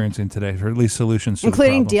that we're experiencing today, or at least solutions to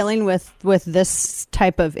including the dealing with this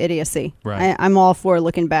type of idiocy. Right. I'm all for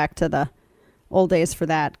looking back to the old days for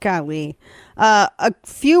that. Golly. A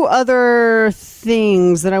few other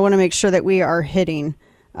things that I want to make sure that we are hitting.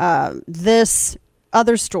 This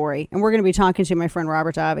other story, and we're going to be talking to my friend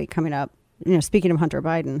Robert Davi coming up, speaking of Hunter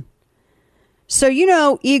Biden. So,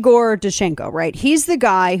 Igor Danchenko, right? He's the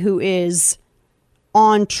guy who is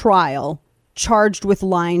on trial, charged with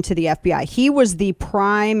lying to the FBI. He was the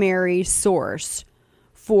primary source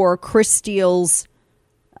for Chris Steele's,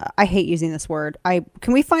 I hate using this word.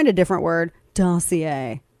 Can we find a different word?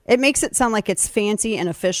 Dossier. It makes it sound like it's fancy and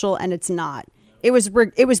official, and it's not. It was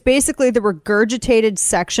basically the regurgitated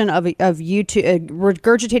section of YouTube,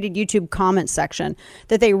 regurgitated YouTube comment section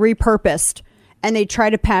that they repurposed, and they try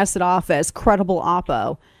to pass it off as credible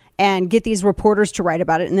oppo and get these reporters to write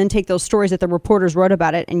about it, and then take those stories that the reporters wrote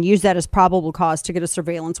about it and use that as probable cause to get a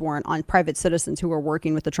surveillance warrant on private citizens who are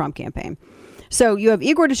working with the Trump campaign. So you have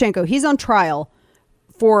Igor Danchenko. He's on trial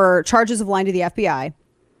for charges of lying to the FBI,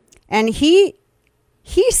 and he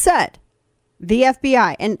said. The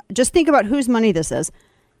FBI, and just think about whose money this is.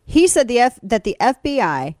 He said that the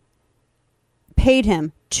FBI paid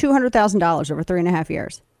him $200,000 over 3.5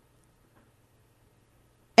 years.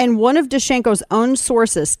 And one of Danchenko's own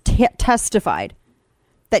sources testified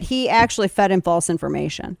that he actually fed him false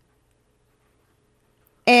information.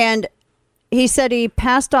 And he said he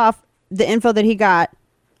passed off the info that he got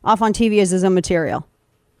off on TV as his own material.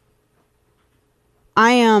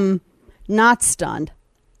 I am not stunned.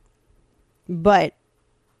 But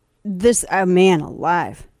this, man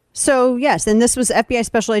alive. So, yes, and this was FBI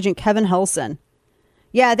Special Agent Kevin Helson.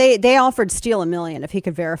 Yeah, they offered Steele $1 million if he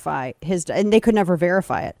could verify and they could never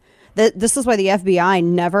verify it. This is why the FBI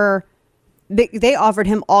never, they offered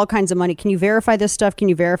him all kinds of money. Can you verify this stuff? Can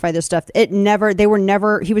you verify this stuff? He was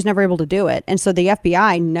never able to do it. And so the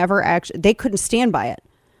FBI they couldn't stand by it.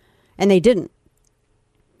 And they didn't.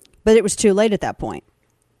 But it was too late at that point.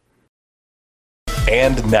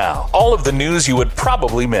 And now, all of the news you would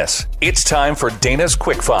probably miss. It's time for Dana's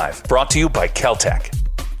Quick Five, brought to you by Caltech.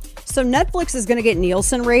 So Netflix is going to get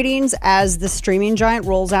Nielsen ratings as the streaming giant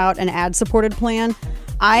rolls out an ad-supported plan.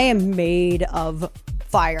 I am made of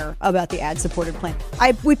fire about the ad-supported plan.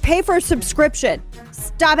 We pay for a subscription.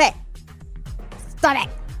 Stop it. Stop it.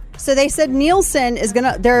 So they said Nielsen is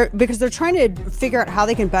because they're trying to figure out how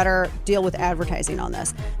they can better deal with advertising on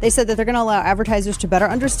this. They said that they're going to allow advertisers to better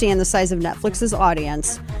understand the size of Netflix's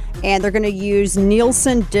audience, and they're going to use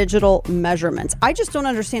Nielsen digital measurements. I just don't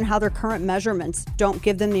understand how their current measurements don't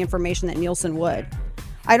give them the information that Nielsen would.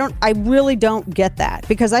 I really don't get that,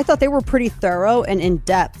 because I thought they were pretty thorough and in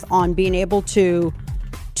depth on being able to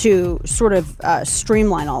sort of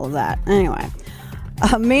streamline all of that. Anyway.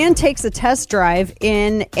 A man takes a test drive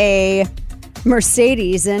in a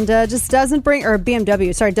Mercedes and just doesn't bring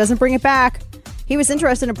it back. He was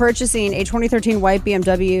interested in purchasing a 2013 white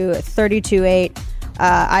BMW 328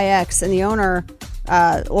 iX, and the owner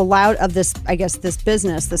this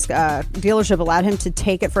dealership allowed him to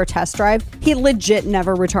take it for a test drive. He legit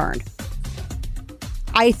never returned.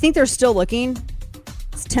 I think they're still looking.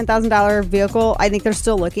 It's a $10,000 vehicle. I think they're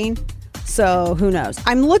still looking. So who knows?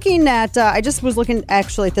 I'm looking at, I just was looking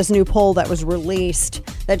actually at this new poll that was released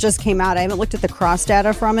that just came out. I haven't looked at the cross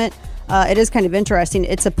data from it. It is kind of interesting.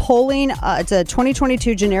 It's a polling, it's a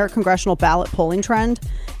 2022 generic congressional ballot polling trend,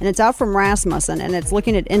 and it's out from Rasmussen, and it's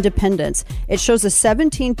looking at independents. It shows a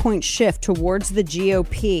 17-point shift towards the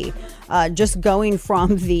GOP, just going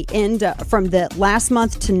from the last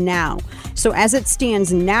month to now. So as it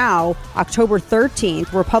stands now, October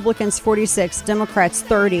 13th, Republicans 46, Democrats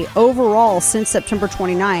 30. Overall, since September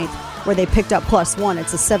 29th, where they picked up +1,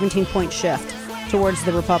 it's a 17-point shift towards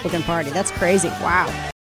the Republican Party. That's crazy. Wow.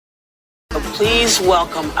 Please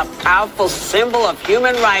welcome a powerful symbol of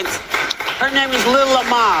human rights. Her name is Lil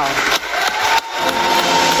Lamar.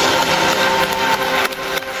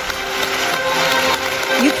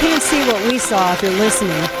 You can't see what we saw if you're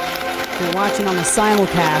listening. If you're watching on the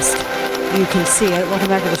simulcast, you can see it. Welcome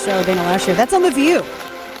back to the show, Dana Lashia. That's on The View.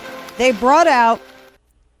 They brought out,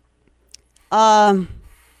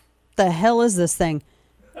 the hell is this thing?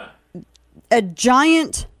 A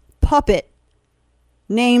giant puppet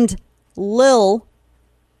named Lil.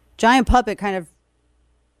 Giant puppet kind of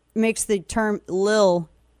makes the term Lil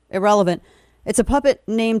irrelevant. It's a puppet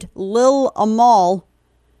named Lil Amal,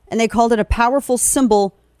 and they called it a powerful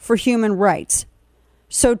symbol for human rights.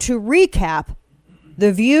 So to recap,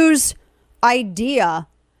 The View's idea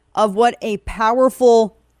of what a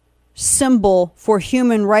powerful symbol for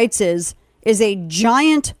human rights is a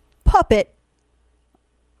giant puppet.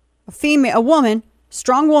 A woman,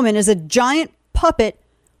 strong woman, is a giant puppet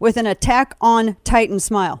with an Attack on Titan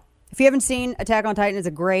smile. If you haven't seen Attack on Titan, it's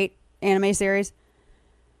a great anime series.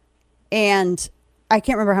 And I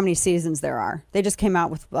can't remember how many seasons there are. They just came out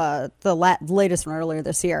with the latest one earlier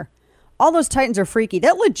this year. All those Titans are freaky.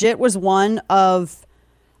 That legit was one of,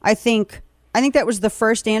 I think that was the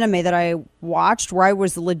first anime that I watched where I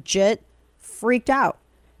was legit freaked out.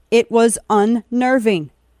 It was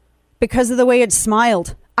unnerving because of the way it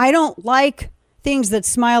smiled. I don't like things that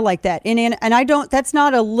smile like that. And I don't, that's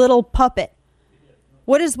not a little puppet.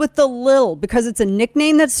 What is with the Lil? Because it's a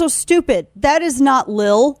nickname? That's so stupid. That is not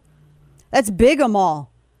Lil. That's Big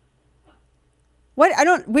Amal.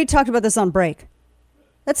 We talked about this on break.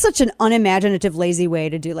 That's such an unimaginative, lazy way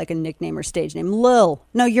to do like a nickname or stage name. Lil.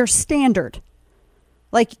 No, you're standard.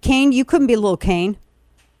 Like Kane, you couldn't be Lil Kane.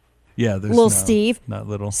 Yeah, there's Lil Steve. Not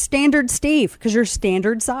little. Standard Steve, because you're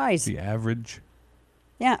standard size. The average.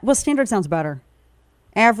 Yeah, well, standard sounds better.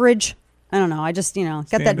 Average, I don't know. I just, got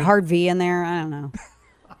that hard V in there. I don't know.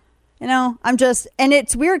 And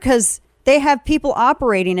it's weird because they have people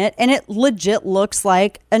operating it, and it legit looks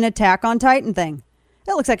like an Attack on Titan thing.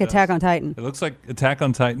 It looks like Attack on Titan. It looks like Attack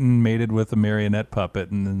on Titan mated with a marionette puppet,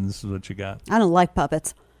 and then this is what you got. I don't like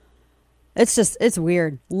puppets. It's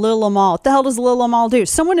weird. Lil Amal. What the hell does Lil Amal do?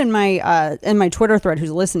 Someone in my Twitter thread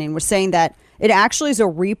who's listening was saying that it actually is a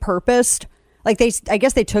repurposed. Like I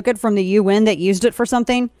guess they took it from the UN that used it for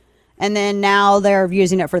something, and then now they're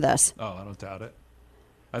using it for this. Oh, I don't doubt it.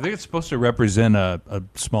 I think it's supposed to represent a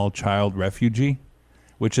small child refugee,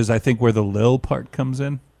 which is I think where the Lil part comes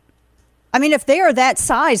in. I mean, if they are that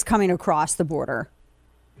size coming across the border,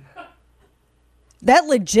 that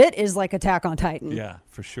legit is like Attack on Titan. Yeah,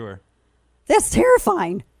 for sure. That's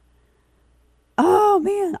terrifying. Oh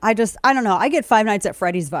man, I don't know. I get Five Nights at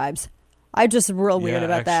Freddy's vibes. I'm just real weird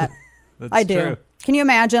about actually, that. I do. True. Can you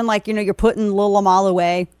imagine, like, you're putting Lil Amal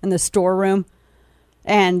away in the storeroom,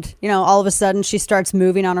 and all of a sudden she starts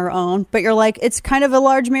moving on her own, but you're like, it's kind of a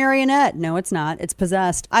large marionette. No, it's not. It's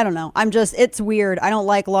possessed. I don't know. It's weird. I don't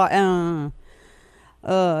like I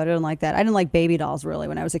don't like that. I didn't like baby dolls really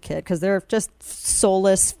when I was a kid because they're just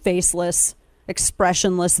soulless, faceless,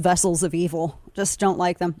 expressionless vessels of evil. Just don't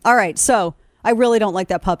like them. All right, so I really don't like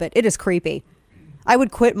that puppet. It is creepy. I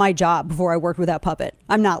would quit my job before I worked with that puppet.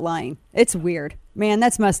 I'm not lying. It's weird. Man,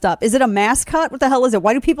 that's messed up. Is it a mascot? What the hell is it?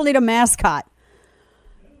 Why do people need a mascot?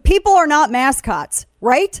 People are not mascots,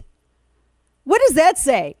 right? What does that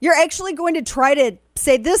say? You're actually going to try to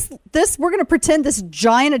say this we're going to pretend this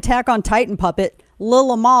giant Attack on Titan puppet,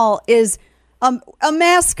 Lil Amal, is a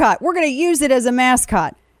mascot. We're going to use it as a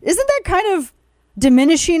mascot. Isn't that kind of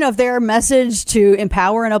diminishing of their message to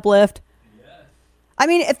empower and uplift? Yes. I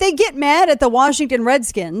mean, if they get mad at the Washington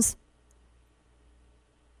Redskins,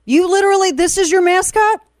 this is your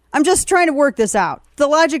mascot? I'm just trying to work this out. The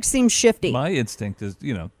logic seems shifty. My instinct is,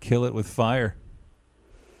 kill it with fire.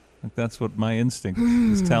 Like that's what my instinct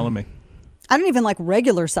is telling me. I don't even like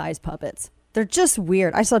regular size puppets. They're just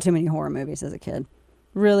weird. I saw too many horror movies as a kid.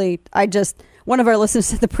 Really, one of our listeners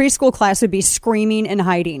said the preschool class would be screaming and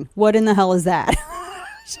hiding. What in the hell is that?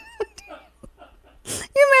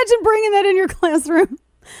 You imagine bringing that in your classroom?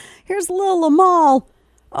 Here's Lil Amal.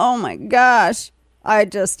 Oh my gosh. I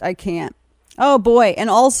can't. Oh boy. And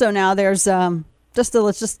also now there's,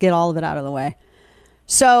 let's just get all of it out of the way.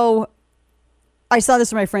 So I saw this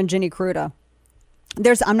from my friend Jenny Cruda.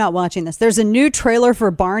 I'm not watching this. There's a new trailer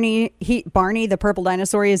for Barney. Barney the Purple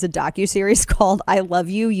Dinosaur is a docuseries called I Love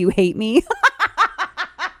You, You Hate Me.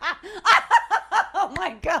 Oh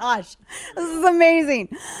my gosh. This is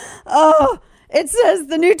amazing. Oh, it says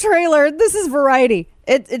the new trailer. This is Variety.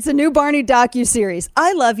 It's a new Barney docuseries.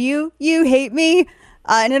 I love you, you hate me.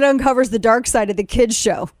 And it uncovers the dark side of the kids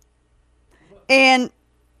show. And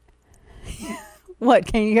what,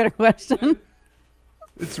 Kane, you got a question?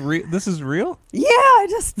 This is real? Yeah, I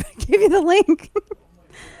just gave you the link.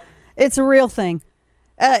 It's a real thing.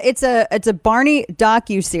 It's a Barney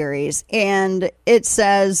docuseries, and it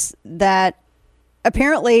says that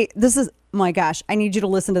apparently this is, my gosh, I need you to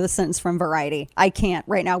listen to the sentence from Variety. I can't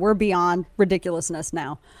right now. We're beyond ridiculousness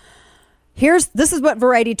now. This is what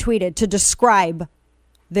Variety tweeted to describe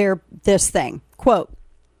this thing. Quote,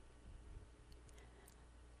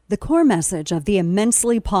 The core message of the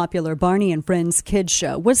immensely popular Barney and Friends kids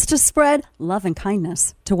show was to spread love and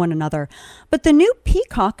kindness to one another. But the new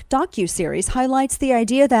Peacock docuseries highlights the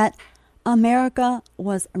idea that America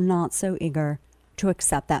was not so eager to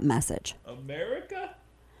accept that message. America?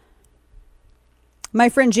 My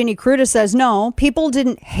friend Ginny Cruda says, no, people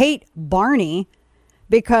didn't hate Barney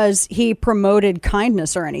because he promoted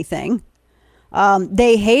kindness or anything.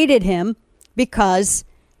 They hated him because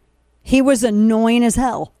he was annoying as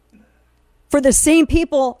hell. For the same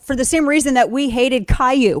reason that we hated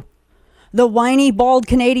Caillou, the whiny, bald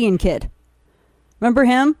Canadian kid. Remember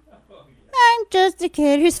him? I'm just a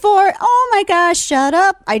kid who's 4. Oh my gosh, shut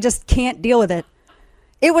up. I just can't deal with it.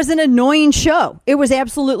 It was an annoying show. It was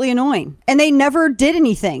absolutely annoying. And they never did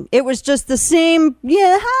anything. It was just the same,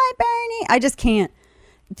 yeah, hi, Barney. I just can't.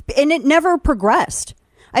 And it never progressed.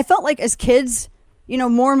 I felt like as kids,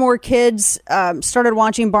 more and more kids started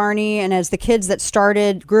watching Barney. And as the kids that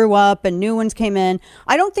started grew up and new ones came in,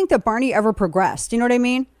 I don't think that Barney ever progressed. You know what I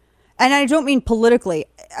mean? And I don't mean politically.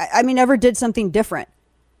 I mean, ever did something different.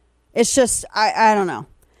 It's just, I don't know.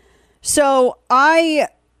 So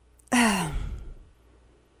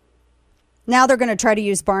now they're going to try to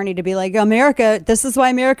use Barney to be like, America, this is why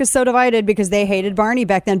America's so divided, because they hated Barney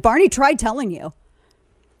back then. Barney tried telling you.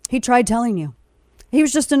 He tried telling you. He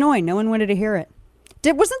was just annoying. No one wanted to hear it.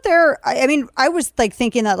 Wasn't there, I was like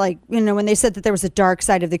thinking that when they said that there was a dark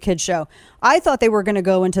side of the kids show, I thought they were going to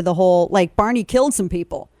go into the whole, Barney killed some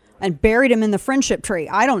people and buried him in the friendship tree.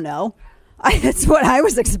 I don't know. That's what I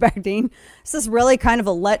was expecting. This is really kind of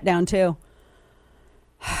a letdown too.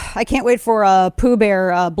 I can't wait for Pooh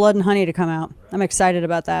Bear Blood and Honey to come out. I'm excited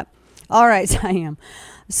about that. All right, I am.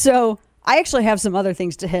 So I actually have some other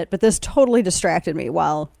things to hit, but this totally distracted me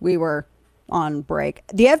while we were on break.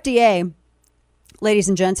 The FDA, ladies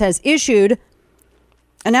and gents, has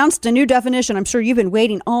announced a new definition. I'm sure you've been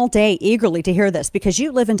waiting all day eagerly to hear this because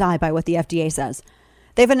you live and die by what the FDA says.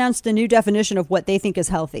 They've announced a new definition of what they think is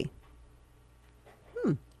healthy.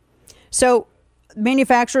 So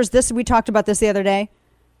manufacturers, we talked about this the other day,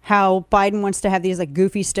 how Biden wants to have these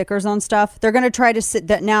goofy stickers on stuff. They're going to try to sit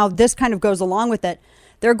that now. This kind of goes along with it.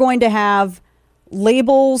 They're going to have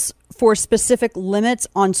labels for specific limits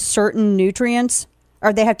on certain nutrients,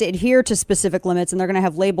 or they have to adhere to specific limits. And they're going to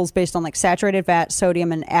have labels based on saturated fat,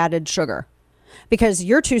 sodium, and added sugar, because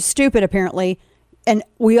you're too stupid, apparently. And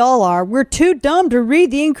we all are. We're too dumb to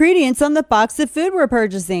read the ingredients on the box of food we're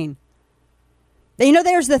purchasing.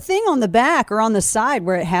 There's the thing on the back or on the side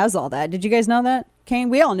where it has all that. Did you guys know that,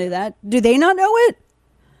 Kane? We all knew that. Do they not know it?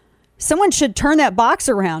 Someone should turn that box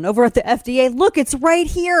around over at the FDA. Look, it's right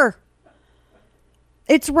here.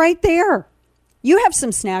 It's right there. You have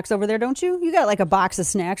some snacks over there, don't you? You got a box of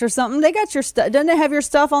snacks or something. They got your stuff. Doesn't it have your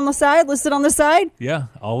stuff on the side, listed on the side? Yeah,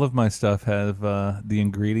 all of my stuff have the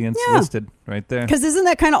ingredients listed right there. Because isn't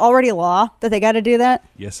that kind of already law that they got to do that?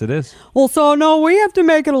 Yes, it is. Well, so no, we have to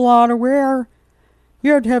make it a law to where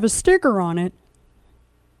you have to have a sticker on it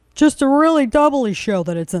just to really doubly show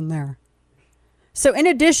that it's in there. So in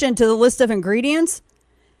addition to the list of ingredients,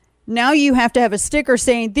 now you have to have a sticker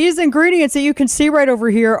saying these ingredients that you can see right over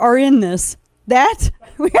here are in this.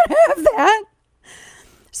 We gotta have that.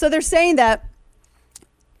 So they're saying that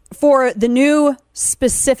for the new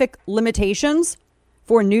specific limitations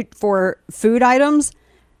for food items,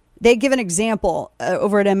 they give an example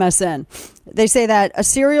over at MSN. They say that a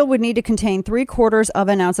cereal would need to contain 3/4 of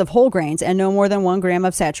an ounce of whole grains and no more than 1 gram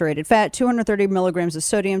of saturated fat, 230 milligrams of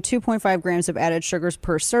sodium, 2.5 grams of added sugars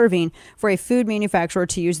per serving for a food manufacturer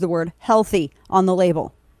to use the word healthy on the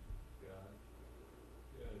label.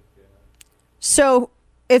 So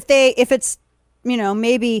if it's,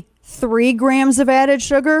 maybe 3 grams of added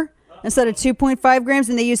sugar instead of 2.5 grams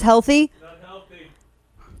and they use healthy. Not healthy.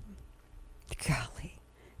 Golly.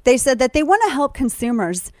 They said that they want to help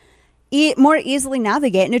consumers more easily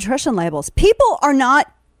navigate nutrition labels. People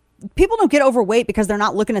don't get overweight because they're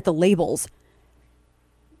not looking at the labels.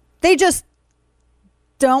 They just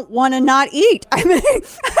don't want to not eat. I mean,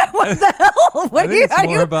 what the hell? Why is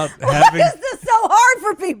this so hard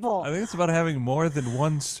for people? I think it's about having more than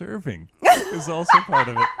one serving is also part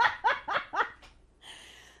of it.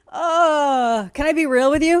 Can I be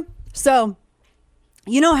real with you? So,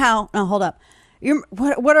 you know how? No, hold up.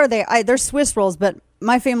 What are they? They're Swiss rolls, but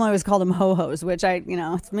my family always called them ho-hos, which it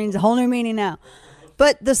means a whole new meaning now.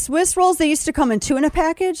 But the Swiss rolls, they used to come in 2 in a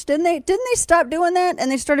package, didn't they? Didn't they stop doing that?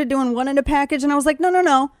 And they started doing 1 in a package. And I was like,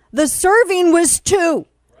 no. The serving was 2. Right.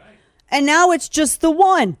 And now it's just the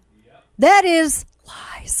 1. Yep. That is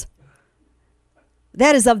lies.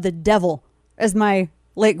 That is of the devil, as my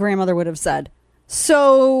late grandmother would have said.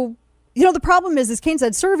 So, the problem is, as Kane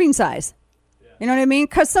said, serving size. Yeah. You know what I mean?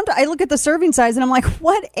 Because sometimes I look at the serving size and I'm like,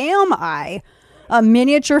 what am I? A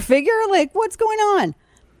miniature figure? Like, what's going on?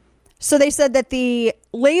 So they said that the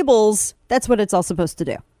labels, that's what it's all supposed to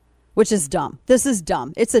do, which is dumb. This is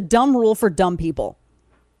dumb. It's a dumb rule for dumb people.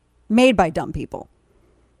 Made by dumb people.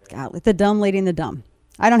 God, the dumb leading the dumb.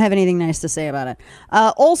 I don't have anything nice to say about it.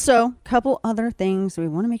 Also, a couple other things we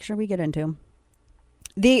want to make sure we get into.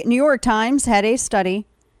 The New York Times had a study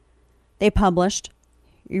they published.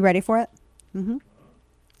 You ready for it? Mm-hmm.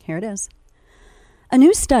 Here it is. A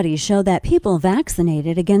new study showed that people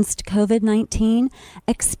vaccinated against COVID-19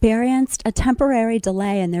 experienced a temporary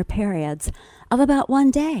delay in their periods of about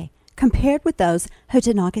 1 day compared with those who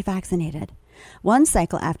did not get vaccinated. One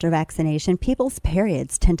cycle after vaccination, people's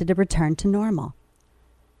periods tended to return to normal.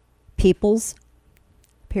 People's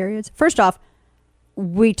periods? First off,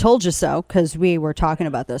 we told you so because we were talking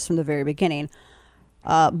about this from the very beginning.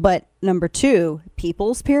 But number two,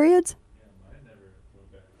 people's periods?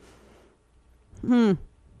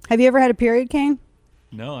 Have you ever had a period, Kane?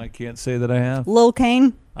 No, I can't say that I have. Lil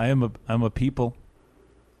Kane? I'm a people.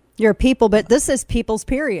 You're a people, but this is people's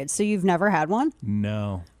periods, so you've never had one?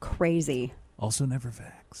 No. Crazy. Also never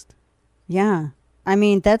vaxxed. Yeah. I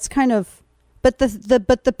mean, that's kind of, but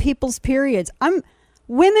the people's periods.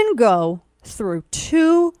 Women go through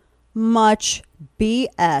too much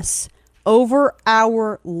BS over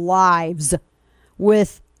our lives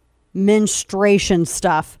with menstruation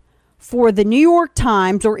stuff for the New York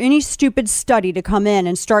Times or any stupid study to come in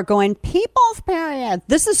and start going, people's period.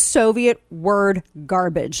 This is Soviet word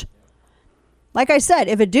garbage. Like I said,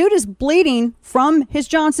 if a dude is bleeding from his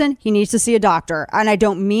Johnson, he needs to see a doctor. And I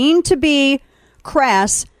don't mean to be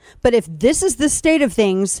crass, but if this is the state of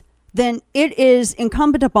things, then it is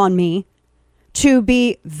incumbent upon me to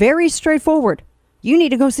be very straightforward. You need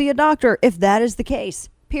to go see a doctor if that is the case.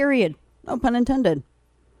 Period. No pun intended.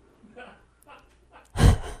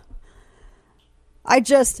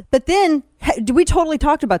 But then we totally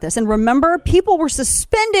talked about this. And remember, people were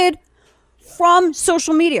suspended from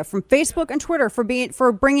social media, from Facebook and Twitter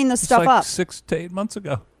for bringing this stuff up 6 to 8 months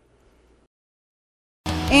ago.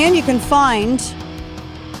 And you can find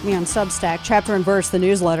me on Substack, Chapter and Verse, the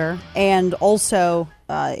newsletter, and also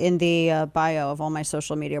in the bio of all my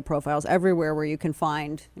social media profiles, everywhere where you can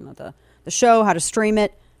find the show, how to stream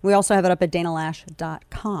it. We also have it up at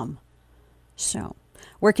danalash.com. So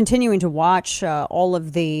we're continuing to watch all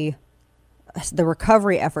of the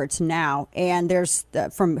recovery efforts now, and there's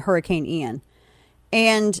from Hurricane Ian.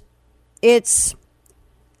 And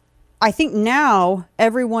I think now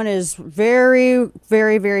everyone is very,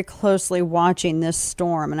 very, very closely watching this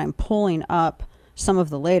storm, and I'm pulling up some of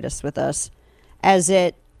the latest with us as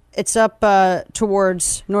it's up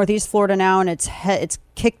towards northeast Florida now, and it's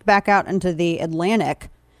kicked back out into the Atlantic,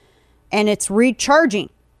 and it's recharging.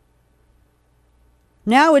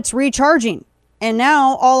 Now it's recharging, and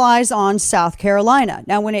now all eyes on South Carolina.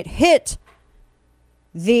 Now, when it hit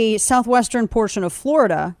the southwestern portion of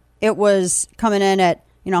Florida, it was coming in at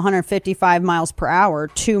 155 miles per hour,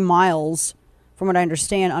 2 miles, from what I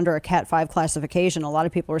understand, under a Cat 5 classification. A lot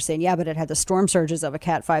of people were saying, yeah, but it had the storm surges of a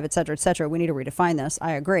Cat 5, et cetera, et cetera. We need to redefine this.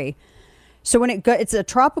 I agree. So when it's a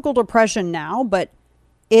tropical depression now, but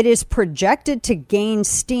it is projected to gain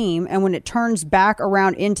steam. And when it turns back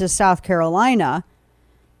around into South Carolina,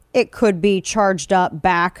 it could be charged up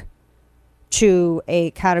back to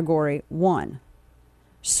a Category 1.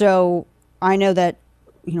 So I know that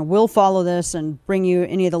we'll follow this and bring you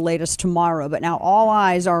any of the latest tomorrow. But now all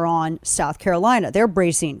eyes are on South Carolina. They're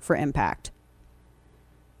bracing for impact.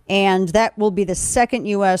 And that will be the second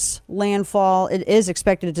U.S. landfall. It is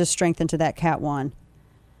expected to strengthen to that Cat 1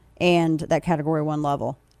 and that Category 1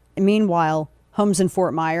 level. And meanwhile, homes in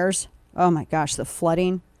Fort Myers, oh my gosh, the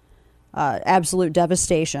flooding, absolute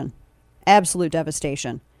devastation. Absolute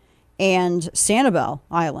devastation. And Sanibel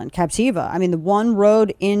Island, Captiva. I mean, the one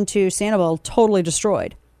road into Sanibel totally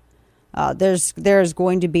destroyed. There's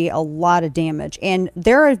going to be a lot of damage. And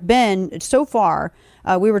there have been, so far,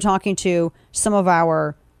 we were talking to some of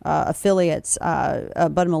our affiliates, Bud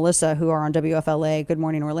and Melissa, who are on WFLA, Good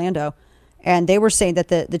Morning Orlando, and they were saying that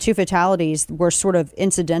the 2 fatalities were sort of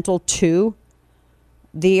incidental to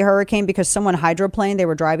the hurricane because someone hydroplaned. They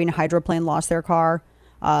were driving a hydroplane, lost their car.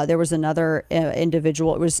 There was another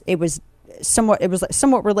individual. It was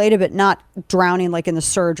somewhat related, but not drowning like in the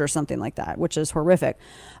surge or something like that, which is horrific.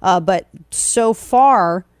 But so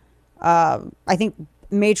far, I think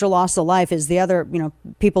major loss of life is the other.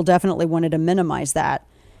 People definitely wanted to minimize that,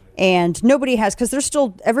 and nobody has because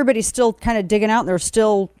everybody's still kind of digging out. And they're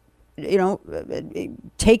still,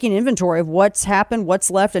 taking inventory of what's happened, what's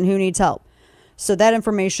left, and who needs help. So that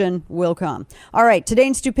information will come. All right, today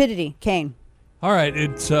in stupidity, Kane. All right,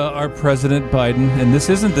 it's our President Biden, and this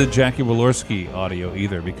isn't the Jackie Walorski audio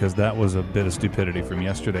either, because that was a bit of stupidity from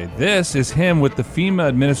yesterday. This is him with the FEMA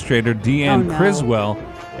administrator, Deanne Criswell,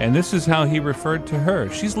 and this is how he referred to her.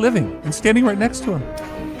 She's living and standing right next to him.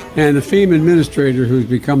 And the FEMA administrator, who's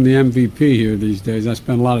become the MVP here these days, I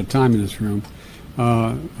spent a lot of time in this room,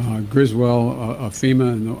 Griswold,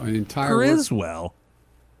 FEMA, and the entire Griswold?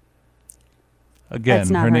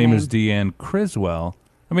 Again, her name is Deanne Criswell.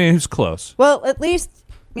 I mean, who's close. Well, at least,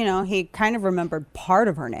 he kind of remembered part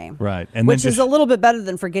of her name. Right. And which is a little bit better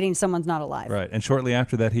than forgetting someone's not alive. Right. And shortly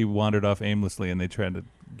after that, he wandered off aimlessly, and they tried to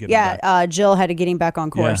get him back. Yeah, Jill had to get him back on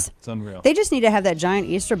course. Yeah, it's unreal. They just need to have that giant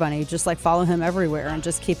Easter bunny just like follow him everywhere and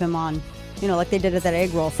just keep him on, like they did at that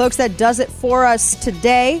egg roll. Folks, that does it for us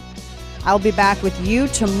today. I'll be back with you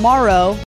tomorrow.